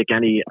you could take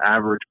any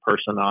average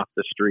person off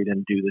the street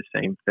and do the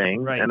same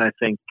thing. Right. And I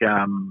think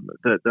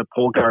the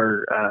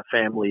Polgar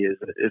family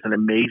is an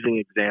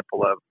amazing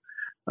example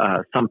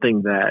of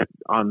something that,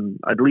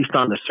 at least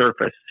on the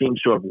surface, seems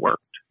to have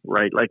worked,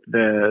 right? Like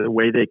the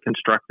way they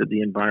constructed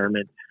the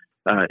environment.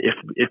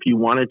 If you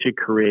wanted to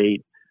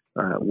create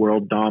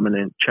world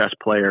dominant chess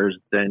players,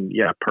 then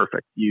yeah,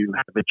 perfect. You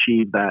have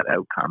achieved that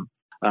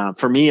outcome.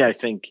 For me, I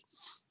think,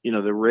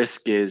 the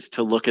risk is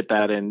to look at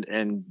that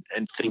and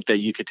think that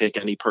you could take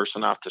any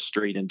person off the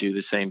street and do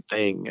the same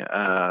thing,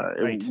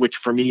 right. Which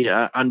for me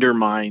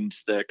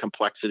undermines the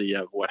complexity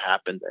of what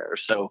happened there.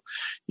 So,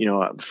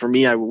 for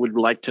me, I would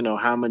like to know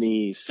how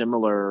many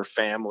similar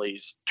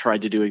families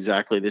tried to do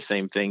exactly the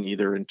same thing,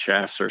 either in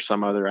chess or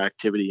some other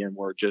activity, and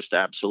were just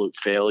absolute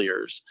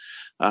failures.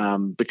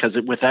 Because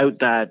without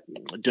that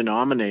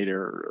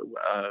denominator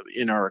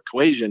in our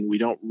equation, we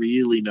don't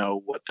really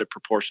know what the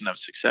proportion of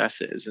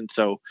success is. And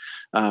so,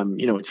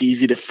 it's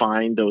easy to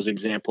find those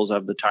examples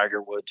of the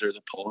Tiger Woods or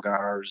the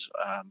Polgars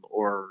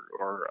or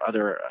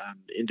other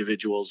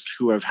individuals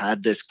who have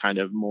had this kind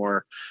of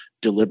more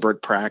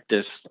deliberate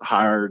practice,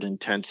 hard,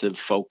 intensive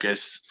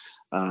focus,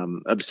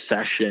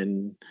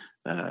 obsession,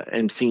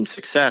 and seen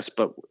success.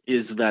 But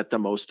is that the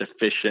most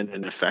efficient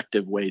and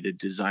effective way to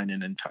design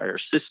an entire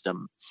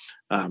system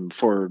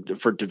for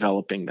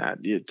developing that?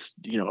 It's,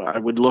 I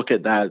would look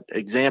at that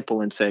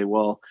example and say,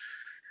 well,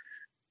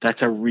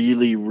 that's a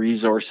really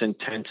resource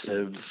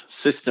intensive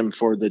system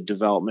for the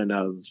development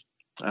of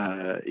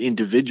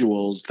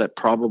individuals that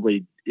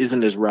probably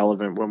isn't as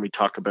relevant when we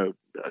talk about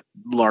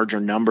larger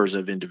numbers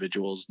of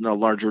individuals,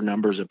 larger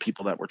numbers of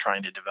people that we're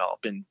trying to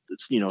develop in,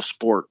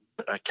 sport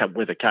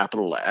with a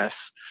capital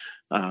S.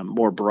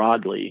 More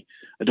broadly,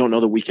 I don't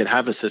know that we could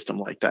have a system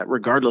like that,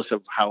 regardless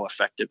of how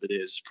effective it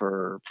is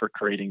for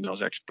creating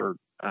those expert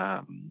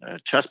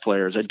chess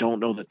players. I don't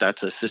know that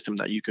that's a system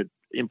that you could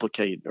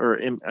implement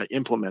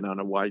on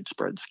a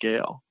widespread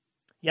scale.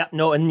 Yeah,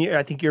 no, and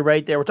I think you're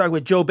right there. We're talking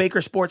with Joe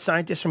Baker, sports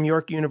scientist from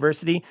York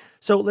University.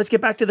 So let's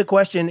get back to the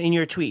question in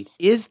your tweet.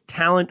 Is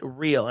talent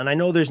real? And I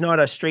know there's not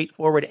a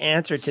straightforward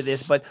answer to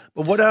this, but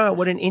what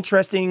an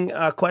interesting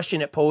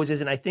question it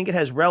poses. And I think it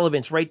has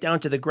relevance right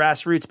down to the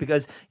grassroots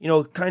because,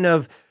 kind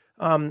of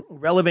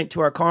relevant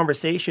to our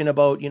conversation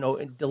about,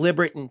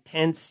 deliberate,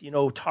 intense,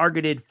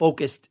 targeted,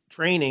 focused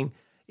training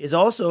is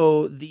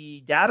also the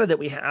data that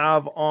we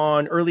have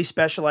on early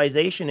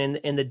specialization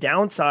and the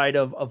downside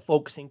of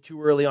focusing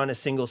too early on a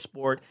single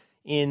sport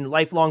in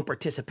lifelong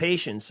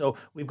participation. So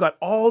we've got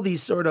all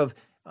these sort of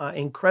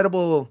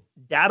incredible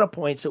data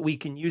points that we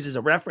can use as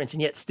a reference,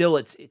 and yet still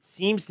it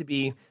seems to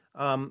be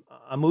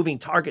a moving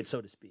target,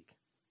 so to speak.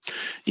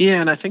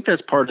 Yeah, and I think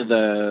that's part of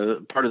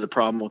the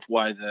problem with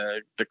why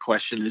the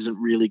question isn't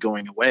really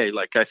going away.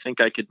 Like, I think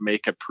I could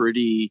make a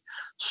pretty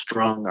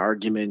strong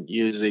argument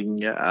using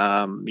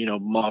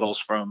models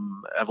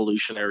from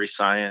evolutionary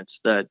science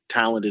that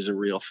talent is a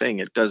real thing.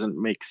 It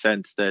doesn't make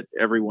sense that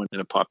everyone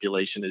in a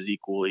population is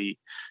equally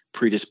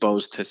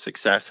predisposed to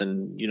success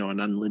in an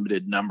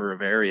unlimited number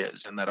of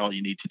areas, and that all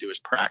you need to do is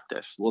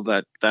practice. Well,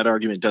 that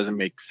argument doesn't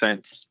make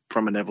sense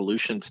from an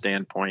evolution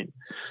standpoint.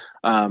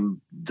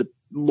 The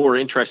more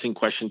interesting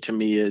question to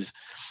me is,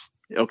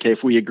 okay,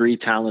 if we agree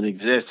talent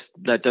exists,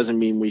 that doesn't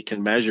mean we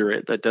can measure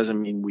it. That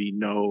doesn't mean we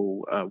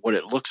know what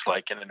it looks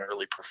like in an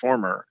early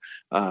performer.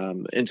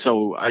 And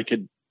so I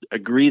could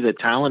agree that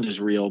talent is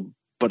real,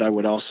 but I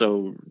would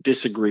also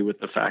disagree with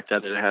the fact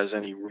that it has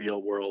any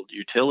real world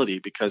utility,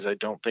 because I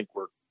don't think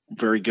we're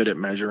very good at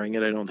measuring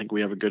it. I don't think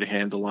we have a good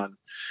handle on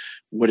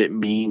what it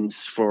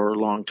means for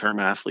long-term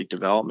athlete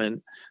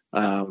development,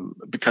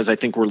 because I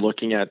think we're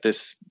looking at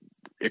this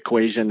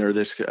equation or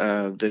this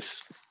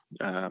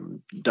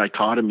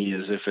dichotomy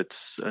as if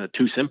it's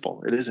too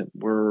simple. It isn't.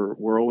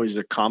 We're always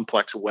a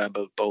complex web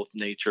of both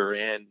nature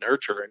and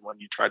nurture, and when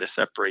you try to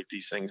separate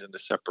these things into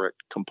separate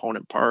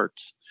component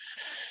parts,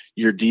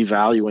 you're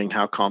devaluing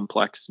how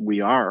complex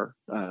we are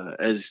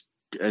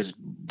as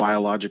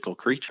biological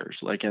creatures,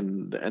 like,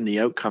 and the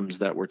outcomes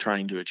that we're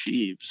trying to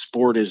achieve.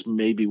 Sport is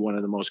maybe one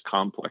of the most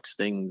complex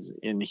things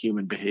in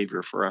human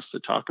behavior for us to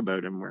talk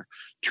about, and we're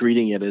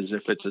treating it as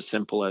if it's as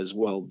simple as,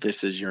 well,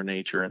 this is your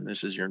nature and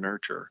this is your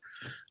nurture.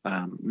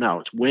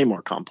 No, it's way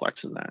more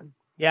complex than that.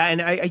 Yeah, and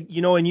I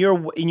in your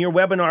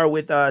webinar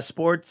with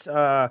Sports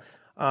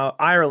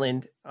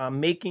Ireland,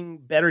 making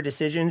better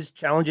decisions,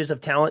 challenges of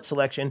talent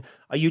selection,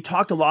 you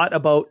talked a lot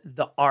about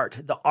the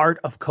art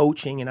of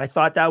coaching, and I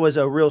thought that was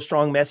a real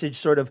strong message,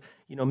 sort of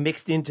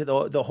mixed into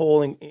the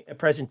whole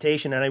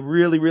presentation, and I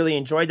really, really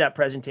enjoyed that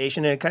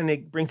presentation, and it kind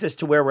of brings us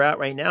to where we're at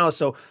right now.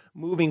 So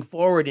moving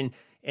forward and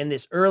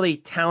this early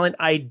talent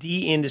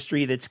ID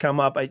industry that's come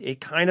up, it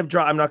kind of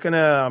I'm not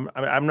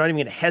even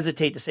gonna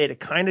hesitate to say it.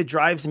 It kind of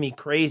drives me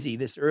crazy.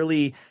 This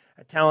early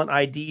talent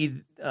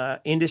ID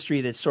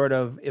industry that's sort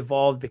of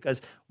evolved,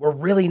 because we're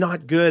really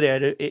not good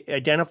at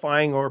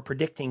identifying or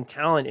predicting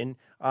talent.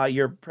 And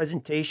your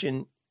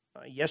presentation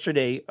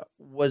yesterday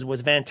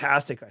was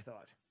fantastic, I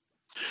thought.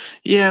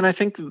 Yeah, and I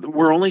think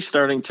we're only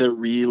starting to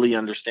really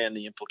understand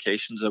the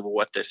implications of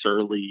what this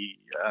early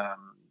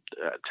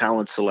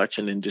talent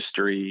selection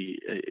industry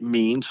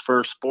means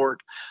for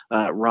sport.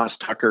 Ross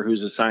Tucker,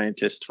 who's a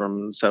scientist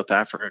from South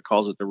Africa,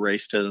 calls it the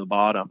race to the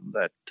bottom,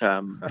 that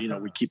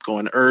we keep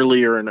going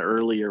earlier and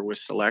earlier with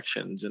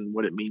selections, and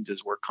what it means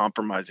is we're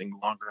compromising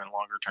longer and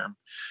longer term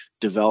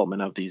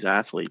development of these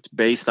athletes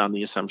based on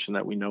the assumption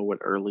that we know what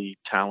early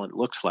talent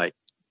looks like.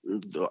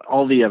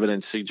 All the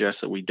evidence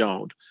suggests that we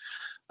don't.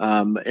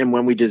 And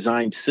when we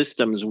design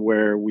systems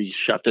where we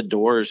shut the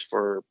doors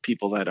for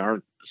people that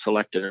aren't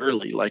selected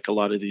early, like a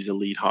lot of these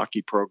elite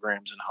hockey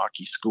programs and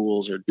hockey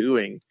schools are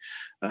doing,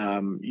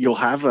 you'll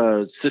have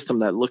a system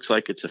that looks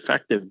like it's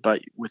effective,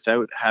 but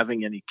without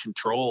having any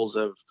controls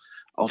of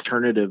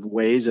alternative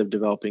ways of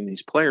developing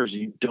these players,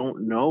 you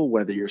don't know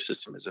whether your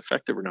system is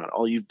effective or not.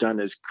 All you've done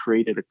is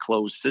created a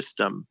closed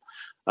system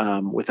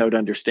without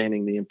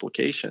understanding the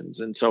implications.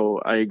 And so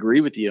I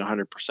agree with you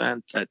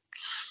 100% that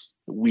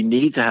we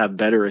need to have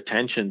better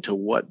attention to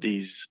what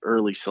these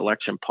early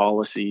selection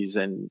policies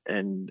and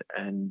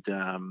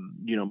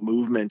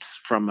movements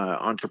from an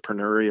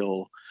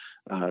entrepreneurial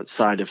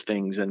side of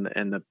things and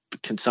the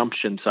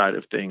consumption side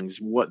of things,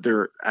 what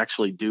they're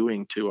actually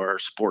doing to our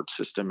sports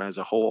system as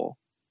a whole.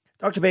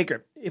 Dr.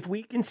 Baker, if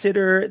we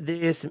consider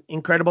this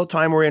incredible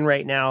time we're in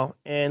right now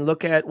and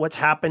look at what's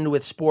happened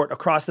with sport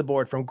across the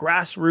board, from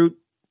grassroots,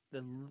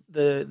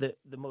 the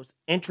most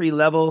entry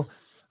level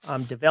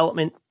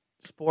development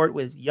sport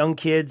with young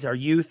kids, our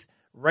youth,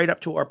 right up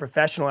to our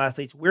professional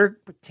athletes, we're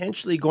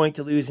potentially going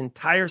to lose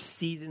entire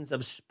seasons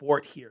of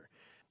sport here.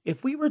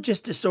 If we were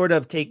just to sort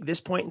of take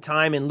this point in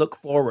time and look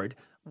forward,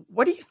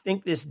 what do you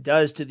think this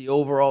does to the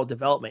overall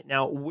development?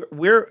 Now,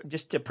 we're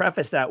just to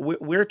preface that,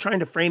 we're trying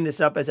to frame this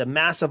up as a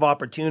massive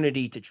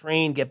opportunity to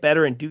train, get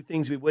better, and do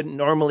things we wouldn't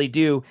normally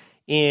do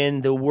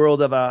in the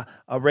world of a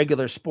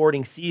regular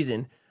sporting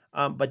season.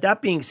 But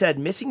that being said,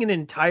 missing an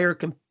entire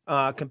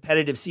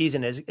competitive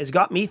season has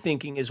got me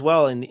thinking as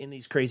well in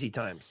these crazy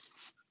times.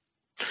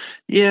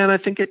 Yeah, and I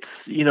think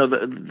it's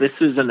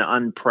this is an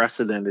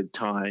unprecedented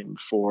time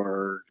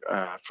for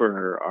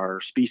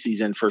our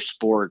species and for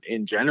sport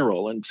in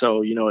general, and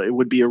so it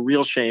would be a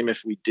real shame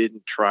if we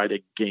didn't try to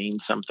gain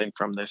something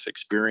from this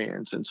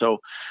experience. And so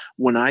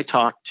when I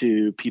talk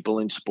to people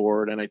in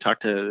sport, and I talk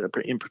to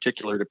in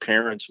particular to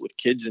parents with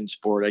kids in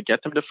sport, I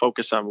get them to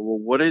focus on, well,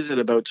 what is it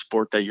about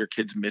sport that your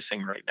kid's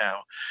missing right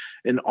now?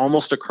 And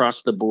almost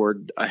across the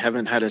board, I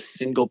haven't had a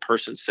single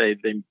person say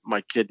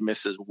my kid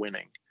misses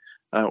winning.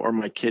 Or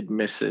my kid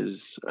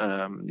misses,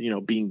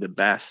 being the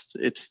best.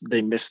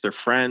 They miss their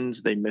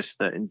friends, they miss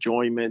the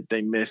enjoyment,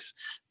 they miss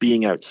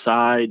being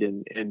outside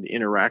and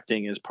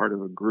interacting as part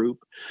of a group.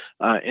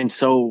 And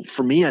so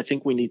for me, I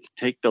think we need to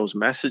take those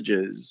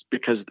messages,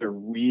 because they're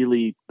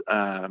really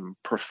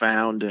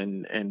profound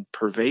and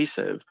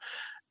pervasive.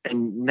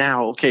 And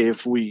now, okay,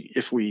 if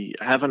we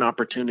have an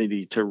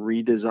opportunity to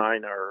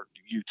redesign our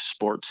youth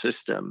sports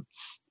system,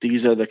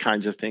 these are the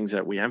kinds of things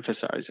that we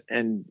emphasize.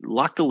 And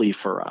luckily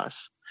for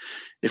us,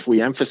 if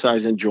we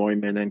emphasize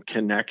enjoyment and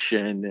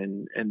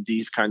connection and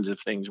these kinds of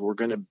things, we're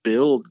going to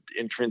build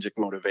intrinsic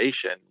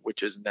motivation,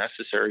 which is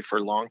necessary for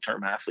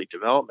long-term athlete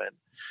development,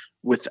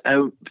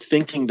 without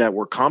thinking that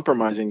we're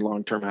compromising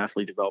long-term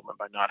athlete development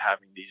by not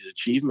having these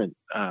achievement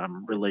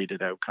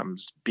related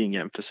outcomes being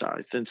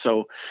emphasized. And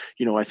so,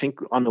 I think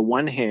on the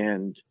one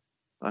hand,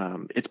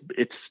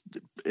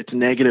 it's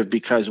negative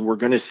because we're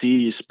going to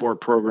see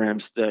sport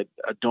programs that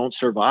don't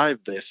survive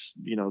this,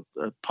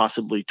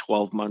 possibly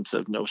 12 months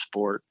of no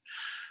sport.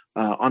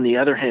 On the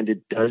other hand,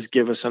 it does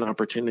give us an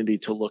opportunity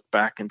to look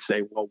back and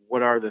say, well,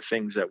 what are the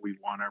things that we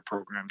want our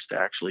programs to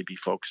actually be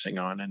focusing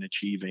on and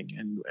achieving?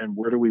 And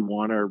where do we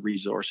want our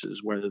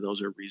resources, whether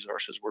those are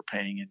resources we're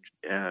paying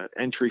in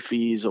entry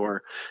fees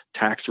or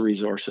tax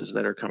resources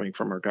that are coming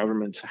from our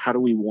governments? How do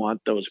we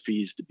want those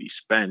fees to be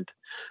spent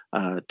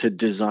to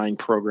design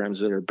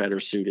programs that are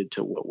better suited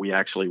to what we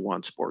actually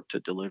want sport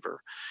to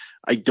deliver?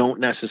 I don't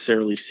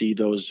necessarily see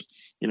those,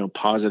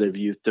 positive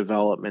youth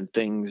development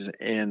things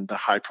and the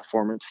high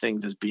performance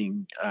things as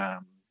being,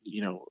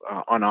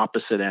 on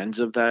opposite ends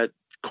of that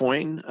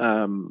coin.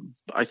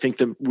 I think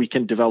that we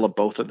can develop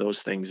both of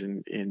those things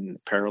in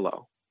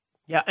parallel.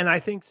 Yeah, and I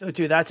think so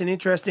too. That's an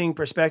interesting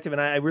perspective,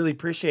 and I really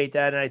appreciate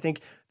that. And I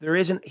think there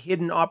is a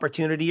hidden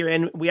opportunity here,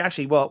 and we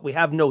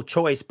have no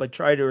choice but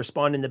try to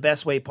respond in the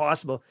best way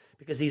possible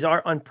because these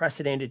are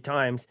unprecedented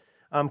times.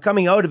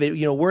 Coming out of it,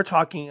 we're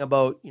talking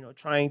about,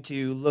 trying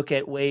to look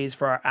at ways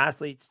for our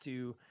athletes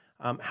to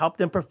help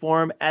them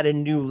perform at a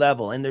new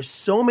level. And there's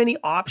so many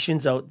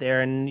options out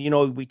there. And,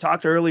 we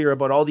talked earlier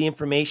about all the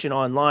information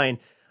online,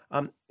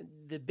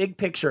 the big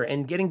picture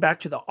and getting back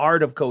to the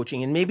art of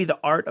coaching and maybe the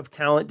art of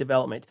talent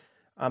development.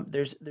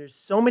 There's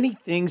so many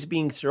things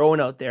being thrown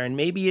out there, and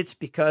maybe it's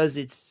because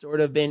it's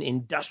sort of been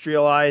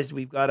industrialized.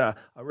 We've got a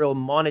real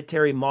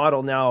monetary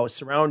model now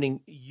surrounding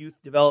youth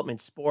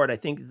development sport. I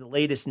think the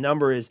latest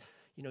number is,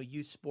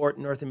 youth sport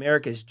in North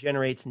America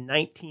generates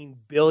 $19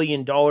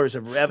 billion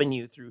of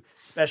revenue through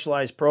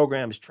specialized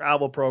programs,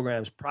 travel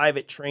programs,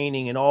 private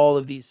training, and all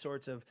of these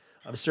sorts of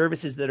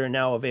services that are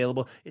now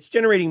available. It's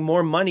generating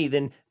more money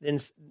than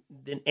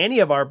any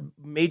of our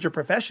major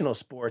professional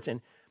sports.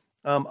 And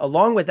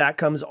along with that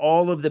comes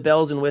all of the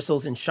bells and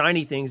whistles and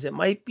shiny things that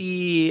might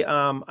be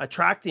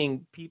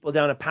attracting people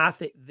down a path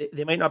that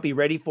they might not be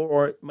ready for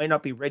or might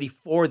not be ready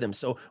for them.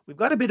 So we've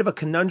got a bit of a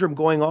conundrum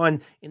going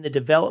on in the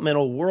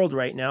developmental world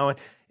right now.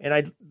 And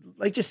I'd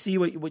like to see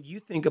what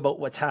you think about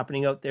what's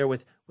happening out there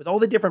with all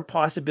the different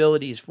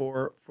possibilities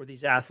for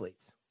these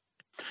athletes.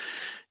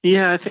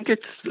 Yeah, I think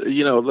it's,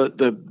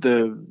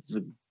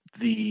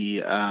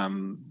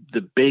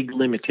 the big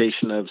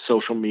limitation of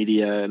social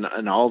media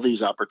and all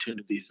these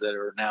opportunities that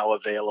are now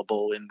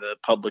available in the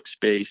public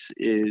space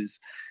is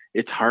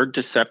it's hard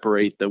to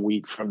separate the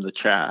wheat from the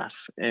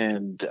chaff.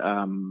 And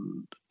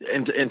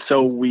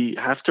so we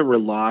have to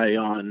rely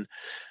on,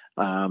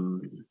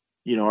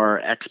 our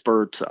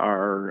experts,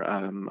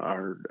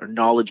 our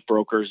knowledge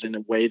brokers in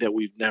a way that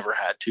we've never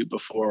had to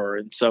before.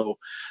 And so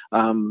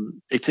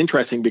it's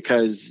interesting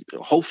because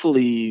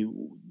hopefully,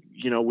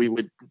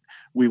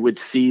 we would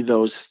see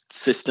those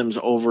systems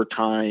over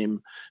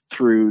time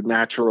through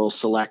natural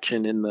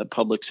selection in the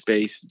public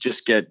space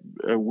just get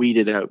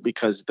weeded out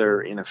because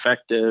they're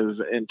ineffective.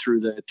 And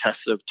through the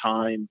tests of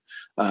time,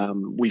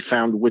 we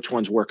found which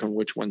ones work and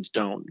which ones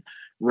don't.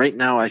 Right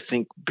now, I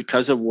think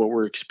because of what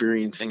we're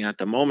experiencing at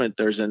the moment,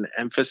 there's an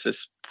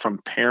emphasis from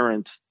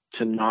parents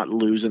to not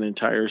lose an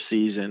entire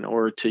season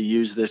or to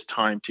use this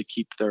time to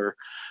keep their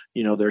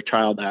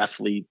child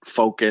athlete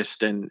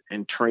focused and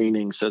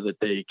training so that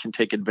they can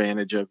take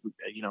advantage of,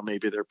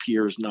 maybe their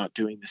peers not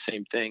doing the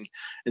same thing.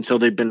 And so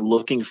they've been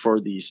looking for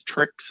these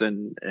tricks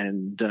and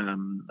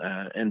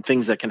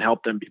things that can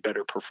help them be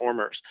better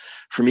performers.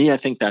 For me, I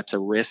think that's a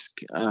risk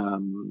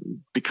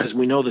because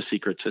we know the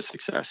secret to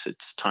success.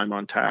 It's time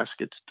on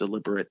task. It's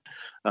deliberate,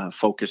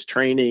 focused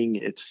training.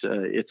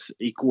 It's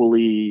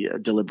equally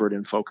deliberate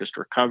and focused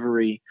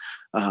recovery.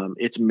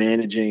 It's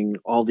managing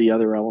all the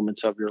other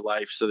elements of your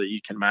life so that you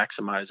can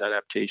maximize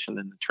adaptation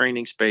in the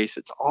training space.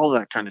 It's all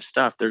that kind of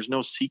stuff. There's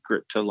no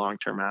secret to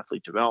long-term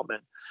athlete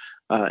development.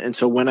 And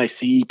so when I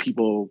see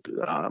people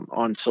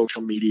on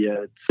social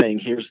media saying,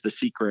 here's the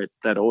secret,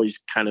 that always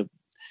kind of,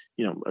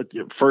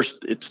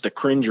 first it's the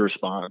cringe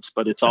response,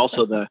 but it's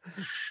also the,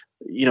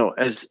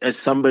 as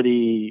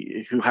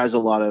somebody who has a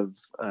lot of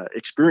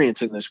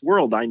experience in this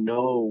world, I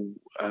know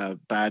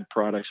bad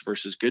products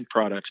versus good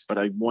products, but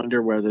I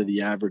wonder whether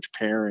the average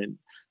parent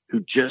who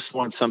just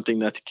wants something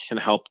that can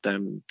help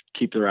them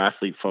keep their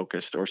athlete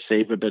focused or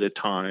save a bit of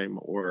time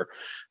or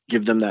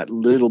give them that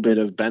little bit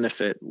of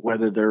benefit,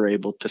 whether they're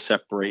able to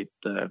separate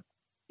the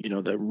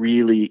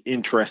really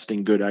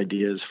interesting good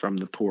ideas from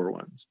the poor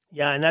ones.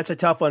 Yeah, and that's a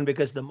tough one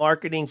because the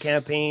marketing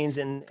campaigns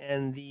and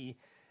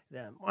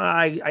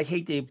I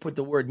hate to put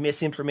the word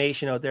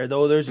misinformation out there,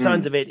 though there's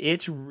tons of it.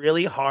 It's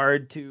really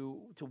hard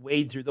to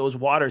wade through those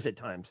waters at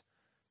times.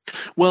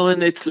 Well,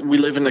 and we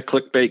live in a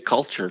clickbait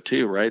culture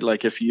too, right?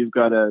 Like if you've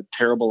got a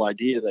terrible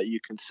idea that you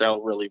can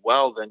sell really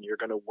well, then you're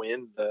going to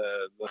win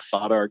the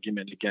thought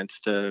argument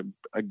against a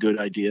good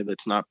idea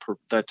that's not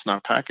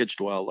packaged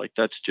well. Like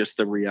that's just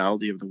the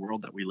reality of the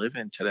world that we live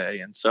in today.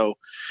 And so,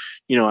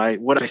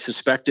 what I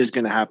suspect is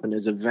going to happen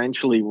is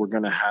eventually we're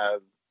going to have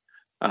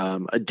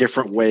a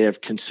different way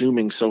of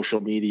consuming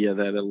social media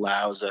that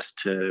allows us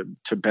to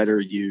better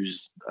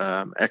use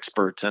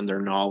experts and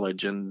their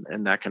knowledge and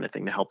that kind of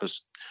thing to help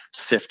us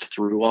sift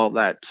through all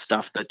that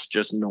stuff that's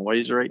just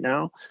noise right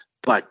now.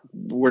 But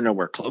we're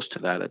nowhere close to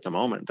that at the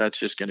moment. That's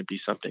just going to be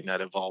something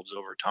that evolves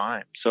over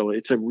time. So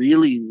it's a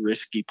really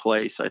risky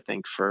place, I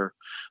think, for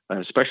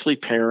especially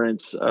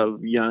parents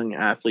of young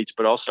athletes,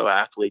 but also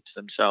athletes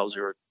themselves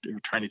who are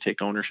trying to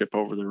take ownership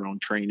over their own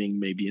training,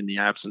 maybe in the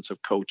absence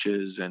of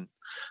coaches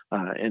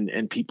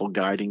and people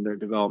guiding their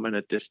development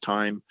at this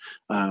time.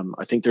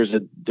 I think there's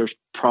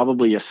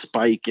probably a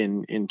spike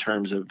in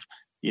terms of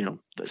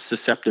the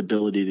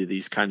susceptibility to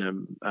these kind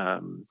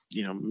of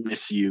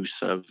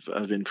misuse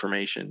of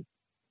information.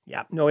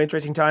 Yeah, no,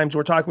 interesting times.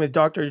 We're talking with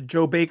Dr.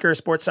 Joe Baker,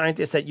 sports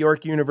scientist at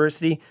York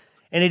University,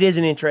 and it is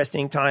an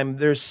interesting time.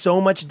 There's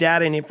so much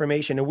data and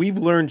information, and we've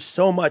learned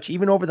so much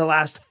even over the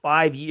last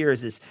 5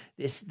 years.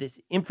 This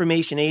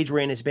information age we're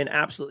in has been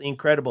absolutely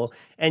incredible.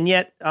 And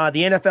yet the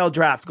NFL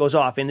draft goes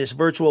off in this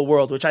virtual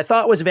world, which I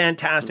thought was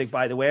fantastic,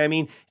 by the way. I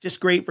mean, just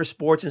great for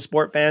sports and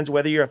sport fans,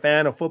 whether you're a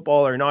fan of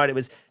football or not. It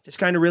was just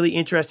kind of really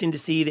interesting to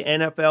see the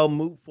NFL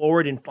move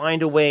forward and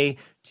find a way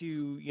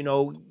to,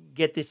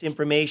 get this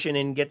information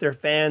and get their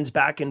fans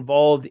back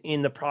involved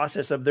in the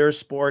process of their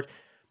sport.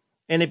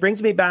 And it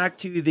brings me back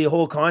to the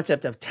whole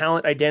concept of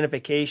talent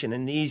identification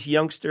and these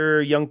young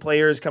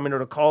players coming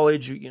out of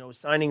college,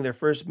 signing their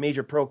first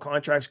major pro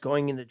contracts,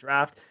 going in the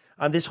draft.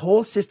 This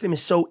whole system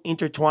is so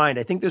intertwined.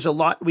 I think there's a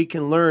lot we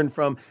can learn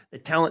from the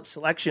talent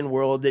selection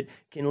world that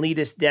can lead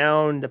us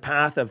down the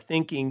path of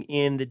thinking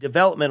in the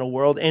developmental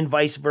world and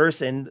vice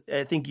versa. And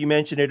I think you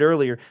mentioned it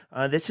earlier.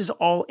 This is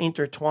all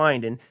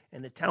intertwined, and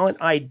the talent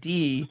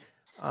ID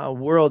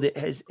world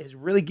has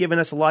really given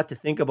us a lot to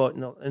think about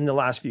in the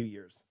last few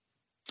years.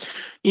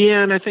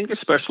 Yeah, and I think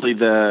especially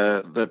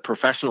the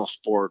professional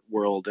sport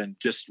world, and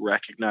just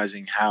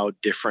recognizing how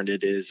different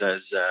it is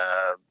as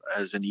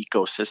an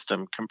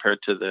ecosystem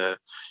compared to the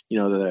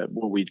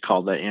what we'd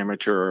call the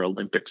amateur or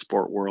Olympic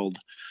sport world.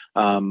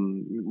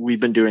 We've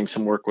been doing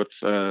some work with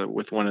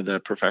one of the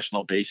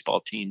professional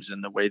baseball teams,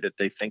 and the way that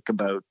they think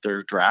about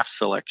their draft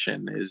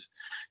selection is,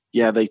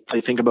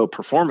 they think about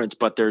performance,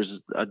 but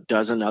there's a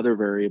dozen other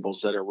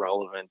variables that are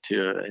relevant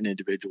to an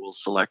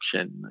individual's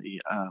selection,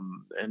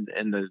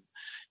 and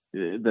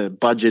the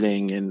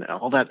budgeting and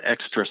all that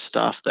extra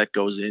stuff that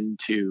goes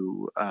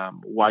into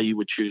why you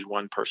would choose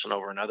one person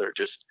over another.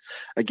 Just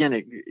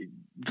again,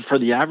 for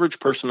the average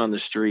person on the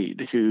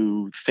street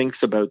who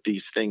thinks about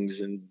these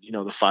things in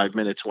the 5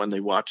 minutes when they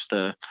watch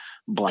the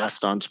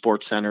blast on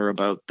SportsCenter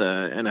about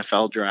the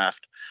NFL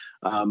draft,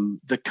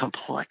 the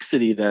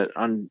complexity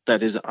that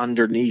is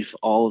underneath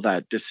all of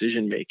that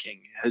decision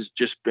making has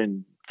just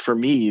been, for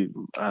me,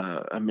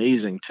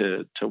 amazing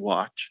to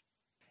watch.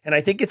 And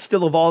I think it's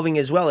still evolving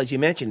as well. As you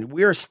mentioned,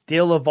 we're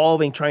still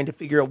evolving, trying to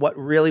figure out what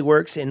really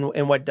works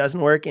and what doesn't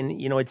work. And,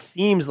 it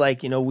seems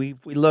like, we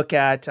look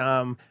at,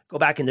 go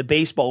back in the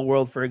baseball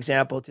world, for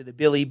example, to the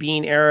Billy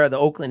Beane era, the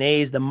Oakland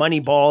A's, the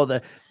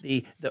Moneyball,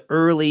 the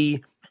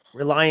early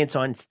reliance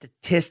on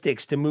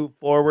statistics to move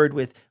forward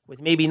with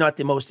maybe not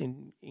the most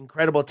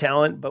incredible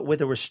talent, but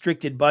with a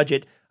restricted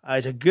budget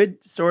is a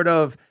good sort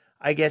of,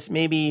 I guess,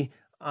 maybe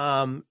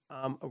a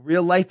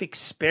real life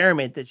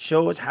experiment that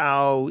shows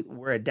how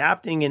we're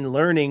adapting and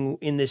learning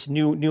in this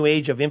new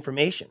age of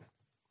information.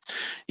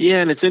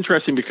 Yeah, and it's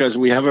interesting because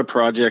we have a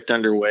project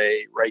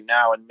underway right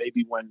now, and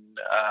maybe when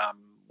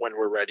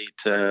we're ready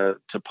to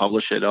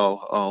publish it,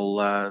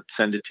 I'll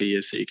send it to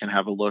you so you can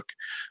have a look.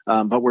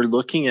 But we're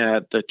looking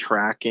at the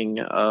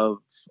tracking of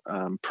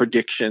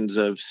predictions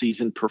of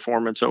season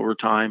performance over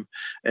time,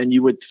 and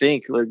you would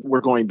think, like,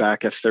 we're going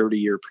back a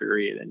 30-year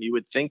period, and you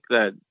would think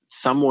that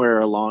somewhere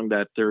along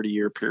that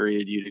 30-year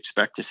period, you'd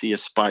expect to see a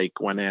spike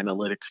when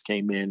analytics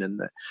came in,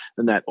 and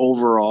that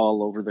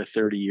overall over the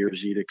 30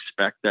 years, you'd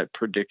expect that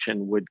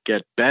prediction would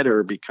get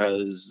better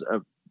because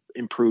of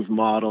improved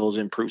models,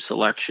 improved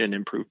selection,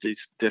 improved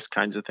this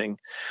kinds of thing.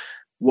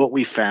 What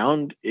we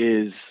found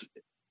is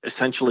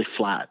essentially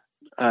flat.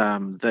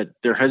 That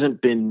there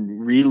hasn't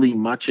been really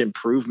much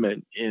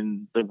improvement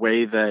in the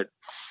way that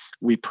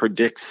we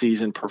predict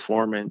season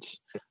performance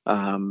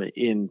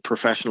in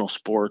professional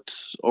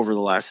sports over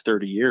the last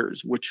 30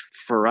 years, which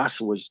for us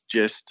was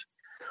just,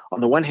 on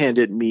the one hand,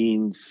 it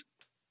means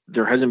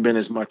there hasn't been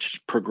as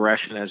much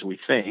progression as we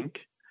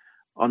think.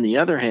 On the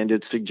other hand,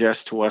 it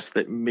suggests to us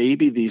that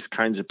maybe these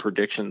kinds of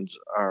predictions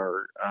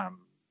are,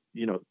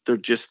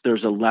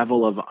 there's a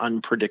level of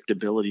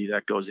unpredictability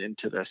that goes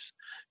into this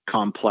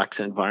complex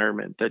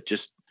environment that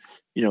just,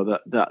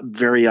 the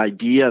very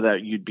idea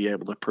that you'd be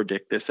able to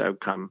predict this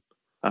outcome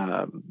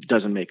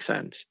doesn't make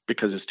sense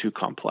because it's too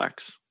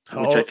complex,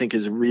 which I think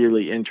is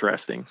really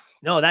interesting.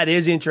 No, that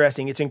is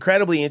interesting. It's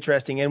incredibly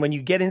interesting. And when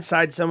you get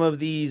inside some of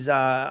these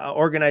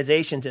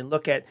organizations and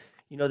look at,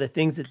 the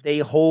things that they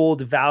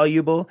hold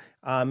valuable,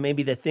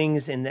 maybe the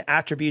things and the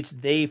attributes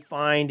they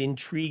find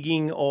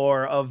intriguing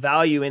or of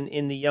value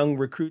in the young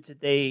recruits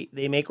that they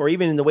make, or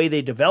even in the way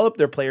they develop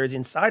their players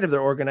inside of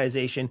their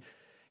organization,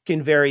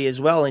 can vary as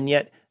well. And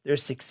yet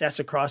there's success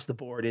across the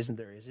board, isn't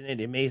there? Isn't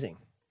it amazing?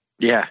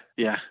 Yeah.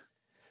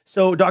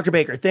 So, Dr.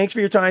 Baker, thanks for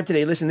your time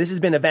today. Listen, this has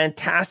been a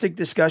fantastic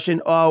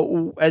discussion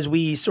as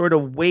we sort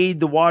of wade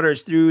the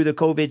waters through the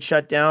COVID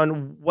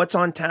shutdown. What's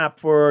on tap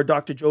for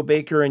Dr. Joe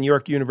Baker and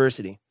York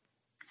University?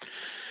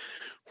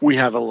 We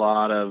have a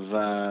lot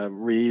of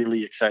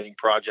really exciting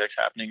projects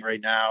happening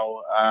right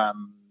now.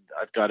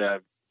 I've got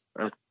a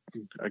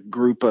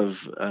group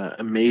of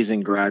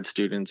amazing grad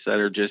students that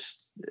are just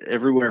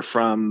everywhere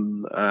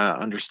from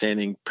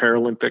understanding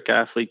Paralympic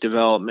athlete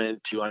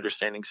development to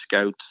understanding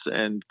scouts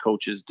and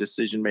coaches'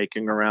 decision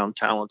making around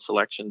talent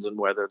selections and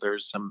whether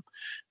there's some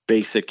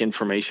basic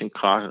information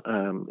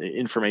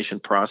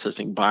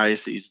processing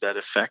biases that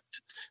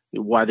affect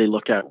why they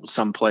look at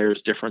some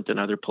players different than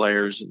other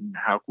players and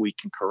how we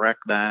can correct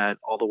that,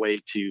 all the way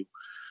to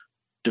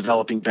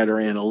developing better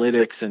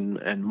analytics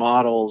and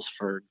models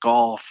for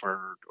golf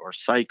or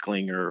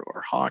cycling or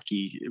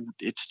hockey.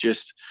 It's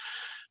just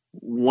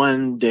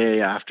one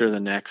day after the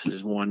next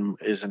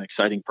is an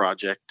exciting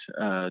project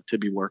to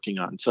be working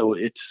on. So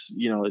it's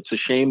a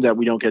shame that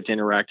we don't get to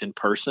interact in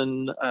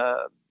person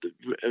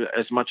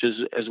as much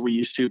as we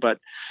used to, but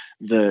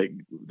the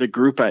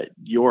group at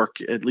York,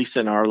 at least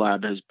in our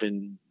lab, has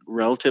been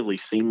relatively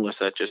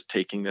seamless at just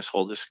taking this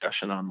whole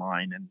discussion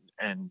online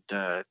and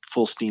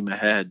full steam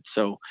ahead.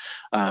 So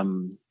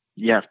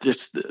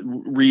just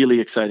really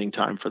exciting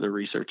time for the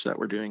research that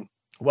we're doing.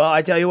 Well,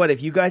 I tell you what,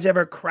 if you guys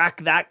ever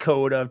crack that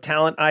code of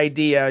Talent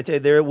ID,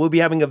 we'll be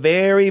having a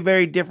very,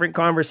 very different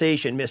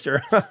conversation,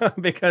 mister,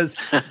 because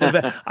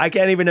I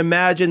can't even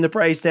imagine the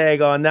price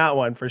tag on that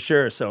one for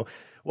sure. So,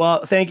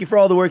 well, thank you for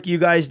all the work you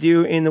guys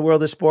do in the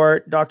world of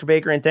sport, Dr.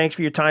 Baker, and thanks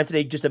for your time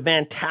today. Just a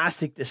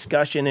fantastic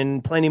discussion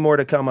and plenty more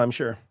to come, I'm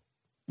sure.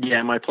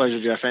 Yeah, my pleasure,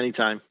 Jeff.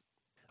 Anytime.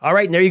 All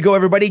right, and there you go,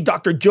 everybody.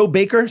 Dr. Joe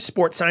Baker,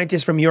 sports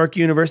scientist from York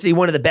University,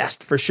 one of the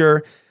best for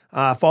sure.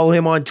 Follow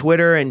him on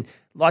Twitter, and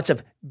lots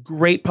of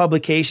great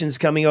publications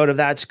coming out of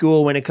that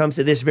school when it comes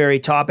to this very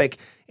topic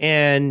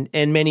and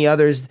many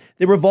others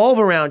that revolve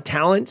around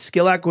talent,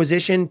 skill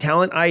acquisition,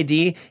 talent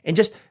ID, and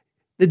just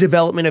the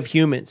development of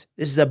humans.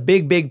 This is a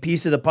big, big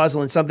piece of the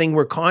puzzle and something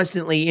we're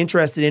constantly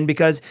interested in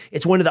because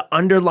it's one of the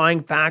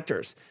underlying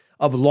factors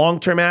of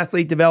long-term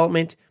athlete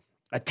development,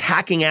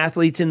 attacking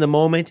athletes in the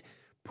moment,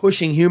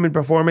 pushing human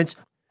performance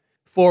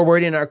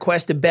forward in our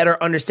quest to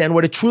better understand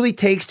what it truly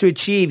takes to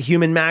achieve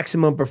human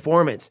maximum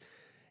performance.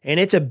 And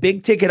it's a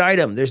big ticket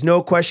item. There's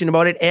no question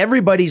about it.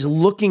 Everybody's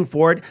looking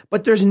for it,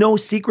 but there's no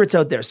secrets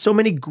out there. So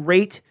many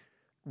great,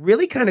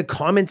 really kind of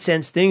common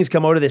sense things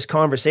come out of this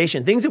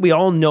conversation, things that we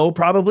all know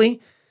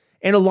probably,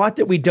 and a lot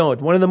that we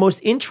don't. One of the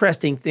most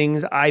interesting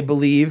things I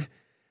believe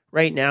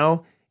right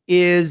now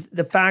is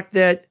the fact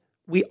that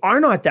we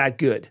are not that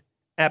good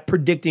at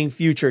predicting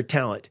future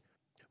talent.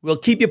 We'll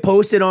keep you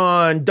posted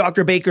on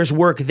Dr. Baker's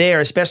work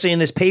there, especially in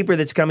this paper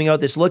that's coming out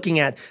that's looking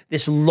at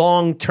this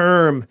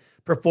long-term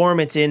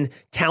performance in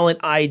talent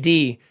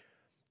ID.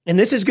 And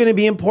this is going to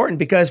be important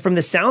because from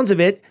the sounds of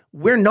it,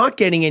 we're not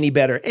getting any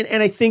better.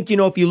 And I think,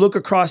 if you look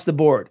across the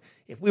board,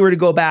 if we were to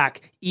go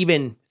back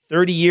even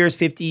 30 years,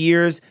 50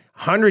 years,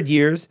 100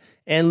 years,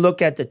 and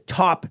look at the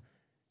top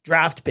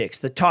draft picks,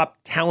 the top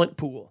talent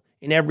pool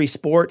in every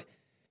sport,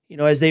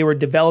 as they were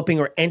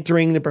developing or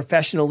entering the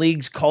professional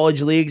leagues,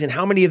 college leagues, and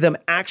how many of them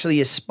actually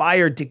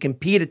aspired to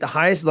compete at the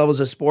highest levels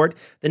of sport,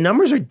 the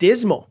numbers are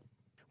dismal.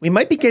 We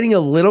might be getting a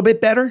little bit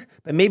better,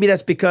 but maybe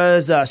that's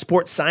because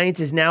sports science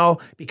is now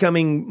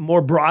becoming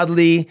more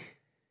broadly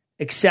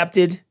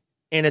accepted,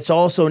 and it's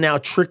also now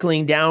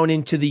trickling down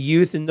into the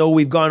youth. And though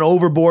we've gone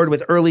overboard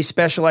with early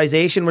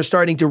specialization, we're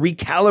starting to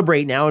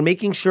recalibrate now and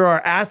making sure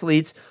our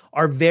athletes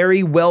are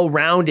very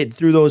well-rounded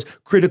through those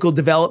critical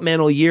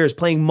developmental years,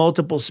 playing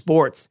multiple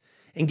sports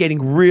and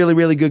getting really,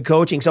 really good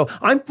coaching. So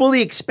I'm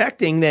fully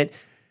expecting that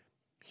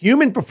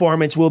human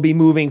performance will be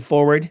moving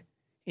forward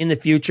in the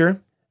future,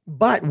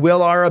 but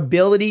will our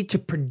ability to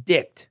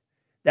predict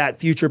that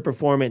future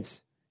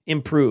performance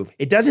improve?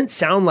 It doesn't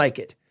sound like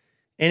it.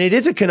 And it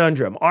is a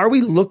conundrum. Are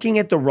we looking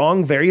at the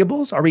wrong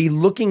variables? Are we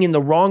looking in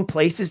the wrong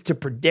places to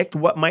predict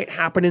what might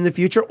happen in the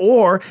future?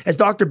 Or, as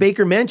Dr.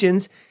 Baker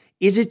mentions,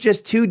 is it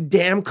just too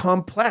damn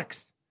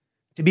complex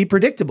to be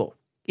predictable?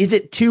 Is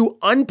it too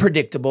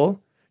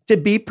unpredictable to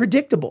be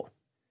predictable?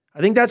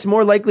 I think that's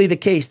more likely the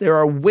case. There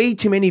are way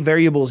too many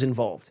variables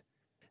involved.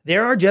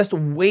 There are just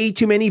way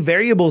too many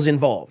variables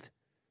involved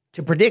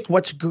to predict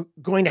what's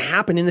going to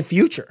happen in the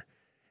future.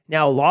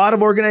 Now, a lot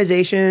of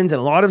organizations and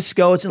a lot of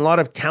scouts and a lot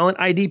of talent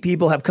ID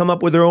people have come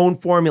up with their own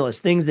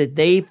formulas, things that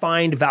they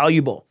find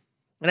valuable.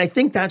 And I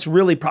think that's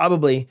really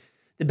probably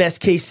the best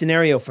case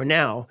scenario for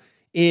now,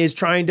 is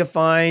trying to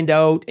find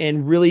out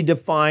and really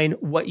define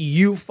what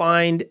you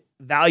find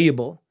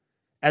valuable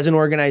as an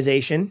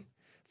organization,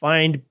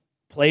 find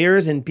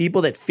players and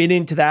people that fit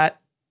into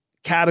that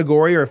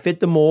category or fit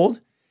the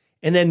mold,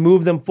 and then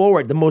move them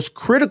forward. The most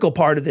critical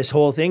part of this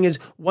whole thing is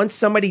once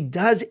somebody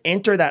does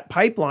enter that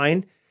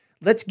pipeline,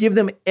 let's give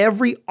them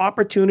every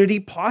opportunity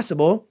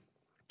possible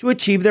to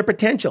achieve their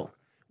potential.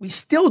 We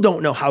still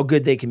don't know how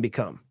good they can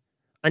become.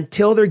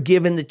 until they're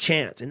given the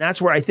chance. And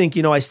that's where I think,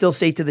 I still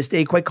say to this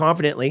day quite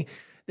confidently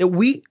that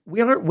we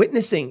aren't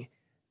witnessing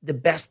the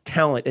best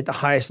talent at the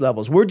highest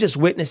levels. We're just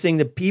witnessing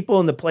the people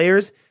and the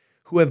players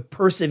who have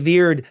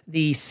persevered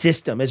the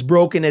system, as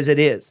broken as it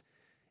is.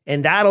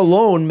 And that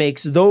alone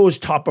makes those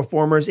top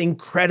performers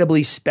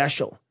incredibly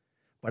special.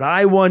 But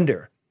I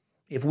wonder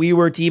if we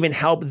were to even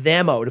help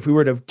them out, if we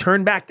were to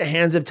turn back the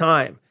hands of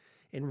time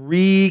and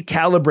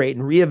recalibrate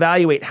and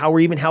reevaluate how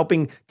we're even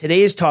helping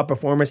today's top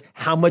performers,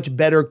 how much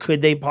better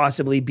could they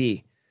possibly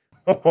be?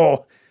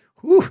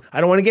 I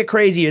don't want to get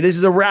crazy here. This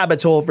is a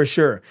rabbit hole for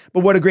sure.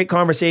 But what a great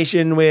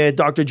conversation with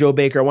Dr. Joe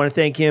Baker. I want to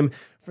thank him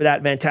for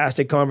that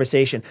fantastic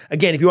conversation.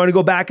 Again, if you want to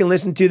go back and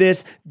listen to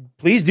this,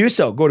 please do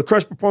so. Go to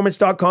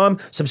crushperformance.com,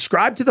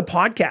 subscribe to the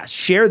podcast,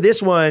 share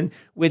this one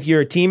with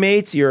your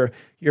teammates, your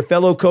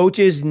fellow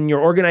coaches and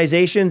your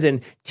organizations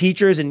and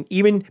teachers and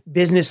even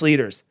business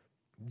leaders.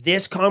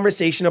 This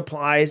conversation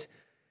applies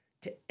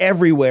to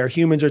everywhere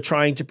humans are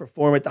trying to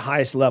perform at the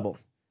highest level.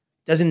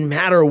 Doesn't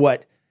matter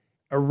what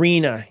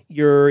arena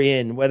you're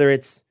in, whether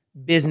it's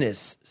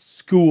business,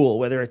 school,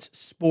 whether it's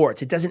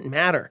sports, it doesn't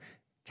matter.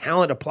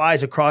 Talent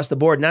applies across the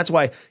board. And that's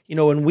why,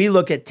 when we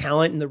look at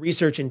talent and the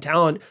research in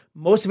talent,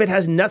 most of it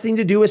has nothing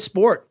to do with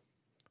sport.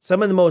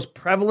 Some of the most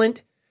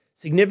prevalent,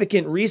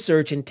 significant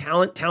research in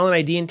talent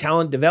ID and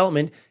talent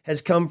development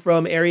has come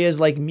from areas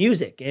like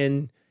music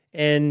and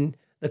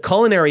the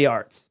culinary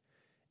arts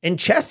and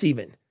chess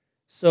even.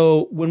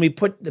 So when we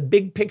put the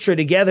big picture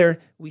together,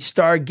 we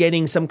start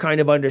getting some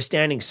kind of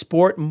understanding.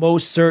 Sport,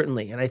 most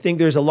certainly. And I think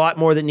there's a lot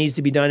more that needs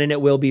to be done, and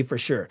it will be for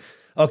sure.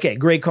 Okay,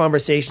 great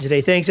conversation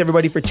today. Thanks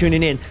everybody for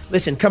tuning in.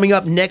 Listen, coming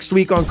up next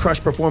week on Crush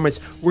Performance,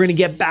 we're going to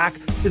get back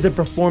to the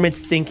performance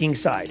thinking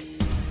side.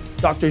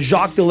 Dr.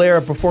 Jacques Dallaire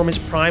of Performance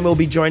Prime will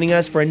be joining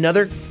us for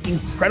another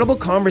incredible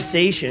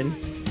conversation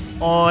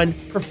on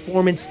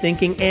performance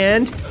thinking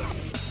and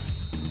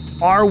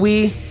are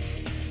we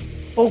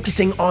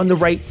focusing on the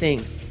right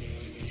things?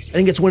 I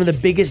think it's one of the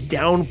biggest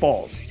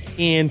downfalls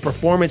in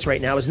performance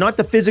right now is not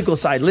the physical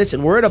side.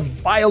 Listen, we're at a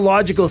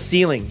biological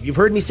ceiling. You've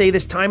heard me say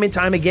this time and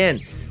time again.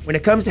 When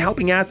it comes to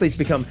helping athletes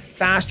become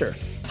faster,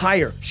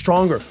 higher,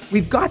 stronger,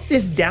 we've got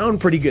this down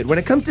pretty good. When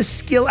it comes to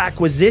skill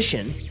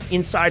acquisition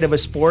inside of a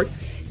sport,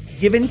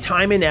 given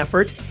time and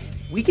effort,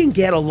 we can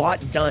get a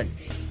lot done.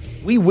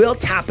 We will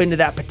tap into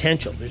that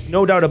potential. There's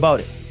no doubt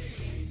about it.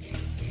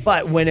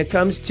 But when it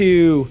comes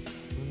to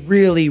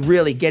really,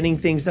 really getting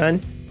things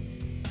done,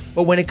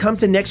 but when it comes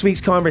to next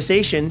week's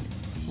conversation,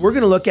 we're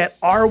going to look at,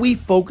 are we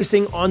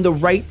focusing on the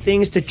right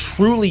things to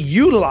truly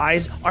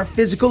utilize our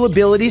physical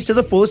abilities to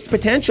the fullest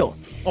potential?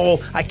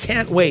 Oh, I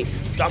can't wait.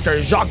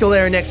 Dr. Jacques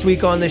Dallaire next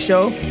week on the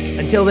show.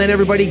 Until then,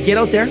 everybody, get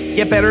out there,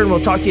 get better, and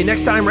we'll talk to you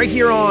next time right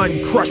here on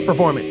Crush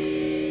Performance.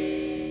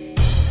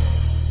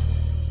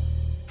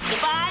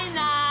 Goodbye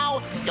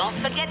now.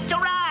 Don't forget to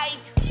ride.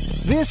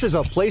 This is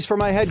a Place for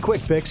My Head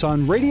Quick Fix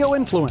on Radio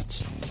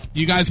Influence.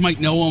 You guys might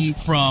know him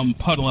from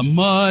Puddle of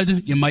Mud.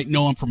 You might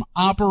know him from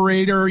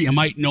Operator. You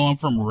might know him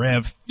from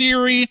Rev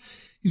Theory.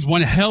 He's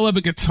one hell of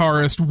a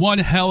guitarist, one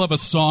hell of a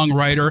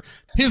songwriter.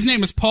 His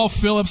name is Paul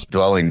Phillips.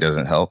 Dwelling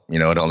doesn't help.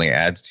 It only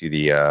adds to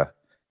the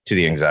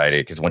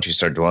anxiety, because once you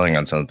start dwelling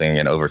on something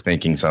and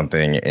overthinking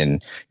something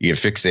and you get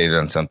fixated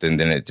on something,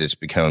 then it just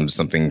becomes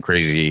something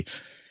crazy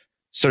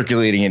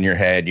circulating in your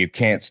head. You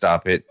can't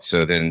stop it.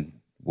 So then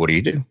what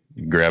do?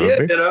 You grab a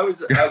beer? And I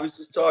was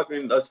just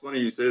talking. That's funny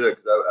you say that,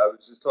 because I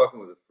was just talking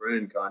with a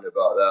friend kind of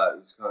about that.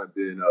 He's kind of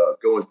been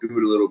going through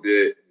it a little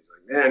bit.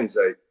 He's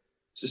like,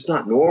 it's just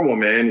not normal,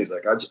 man. He's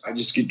like, I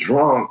just get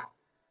drunk,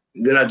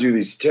 and then I do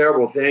these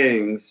terrible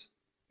things,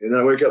 and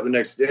then I wake up the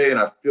next day and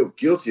I feel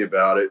guilty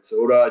about it.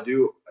 So what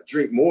do? I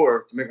drink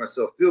more to make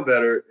myself feel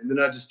better, and then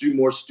I just do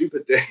more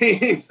stupid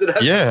things that I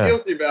feel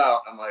guilty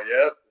about. I'm like,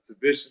 yep. It's a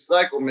vicious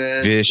cycle,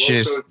 man.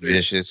 Vicious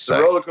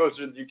cycle. The roller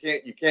coaster you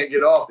can't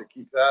get off. They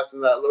keep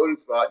passing that loading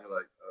spot, and you're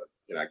like,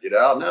 can I get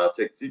out now?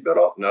 Take the seatbelt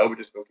off? No, we're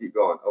just gonna keep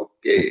going.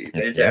 Okay,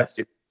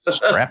 fantastic.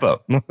 Strap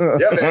up. Yeah,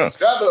 man,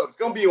 strap up. It's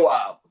gonna be a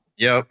while.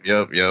 Yep.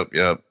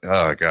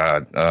 Oh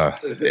God.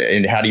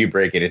 And how do you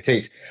break it? It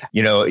takes,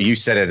 you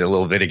said it a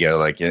little bit ago,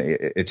 like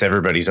it's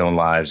everybody's own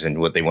lives and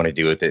what they want to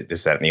do with it,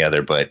 this, that, and the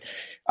other. But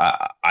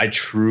I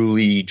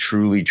truly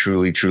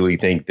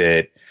think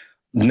that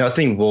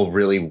nothing will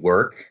really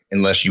work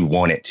unless you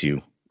want it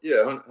to.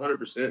 Yeah,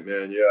 100%,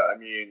 man. Yeah, I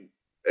mean,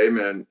 hey,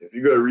 man, if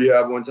you go to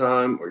rehab one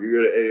time or you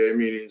go to AA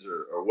meetings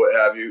or what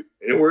have you,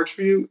 and it works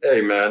for you, hey,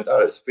 man,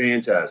 that is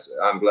fantastic.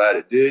 I'm glad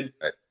it did.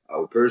 I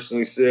would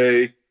personally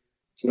say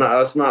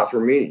that's not for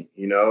me,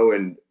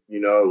 and,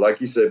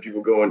 like you said,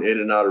 people going in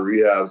and out of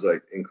rehabs,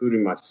 like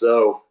including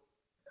myself.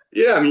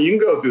 Yeah, I mean, you can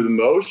go through the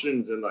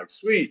motions and like,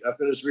 sweet, I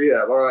finished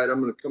rehab. All right,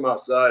 I'm going to come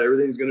outside.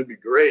 Everything's going to be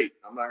great.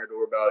 I'm not going to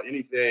worry about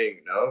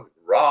anything.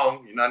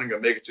 Wrong. You're not even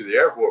going to make it to the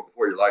airport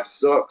before your life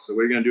sucks. So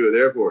what are you going to do at the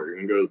airport? You're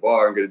going to go to the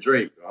bar and get a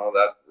drink. All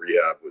that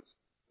rehab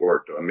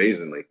worked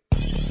amazingly.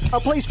 A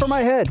Place for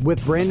My Head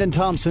with Brandon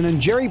Thompson and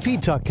Jerry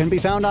Petuck can be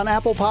found on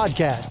Apple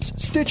Podcasts,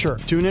 Stitcher,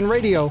 TuneIn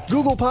Radio,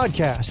 Google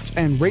Podcasts,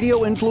 and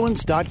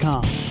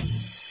RadioInfluence.com.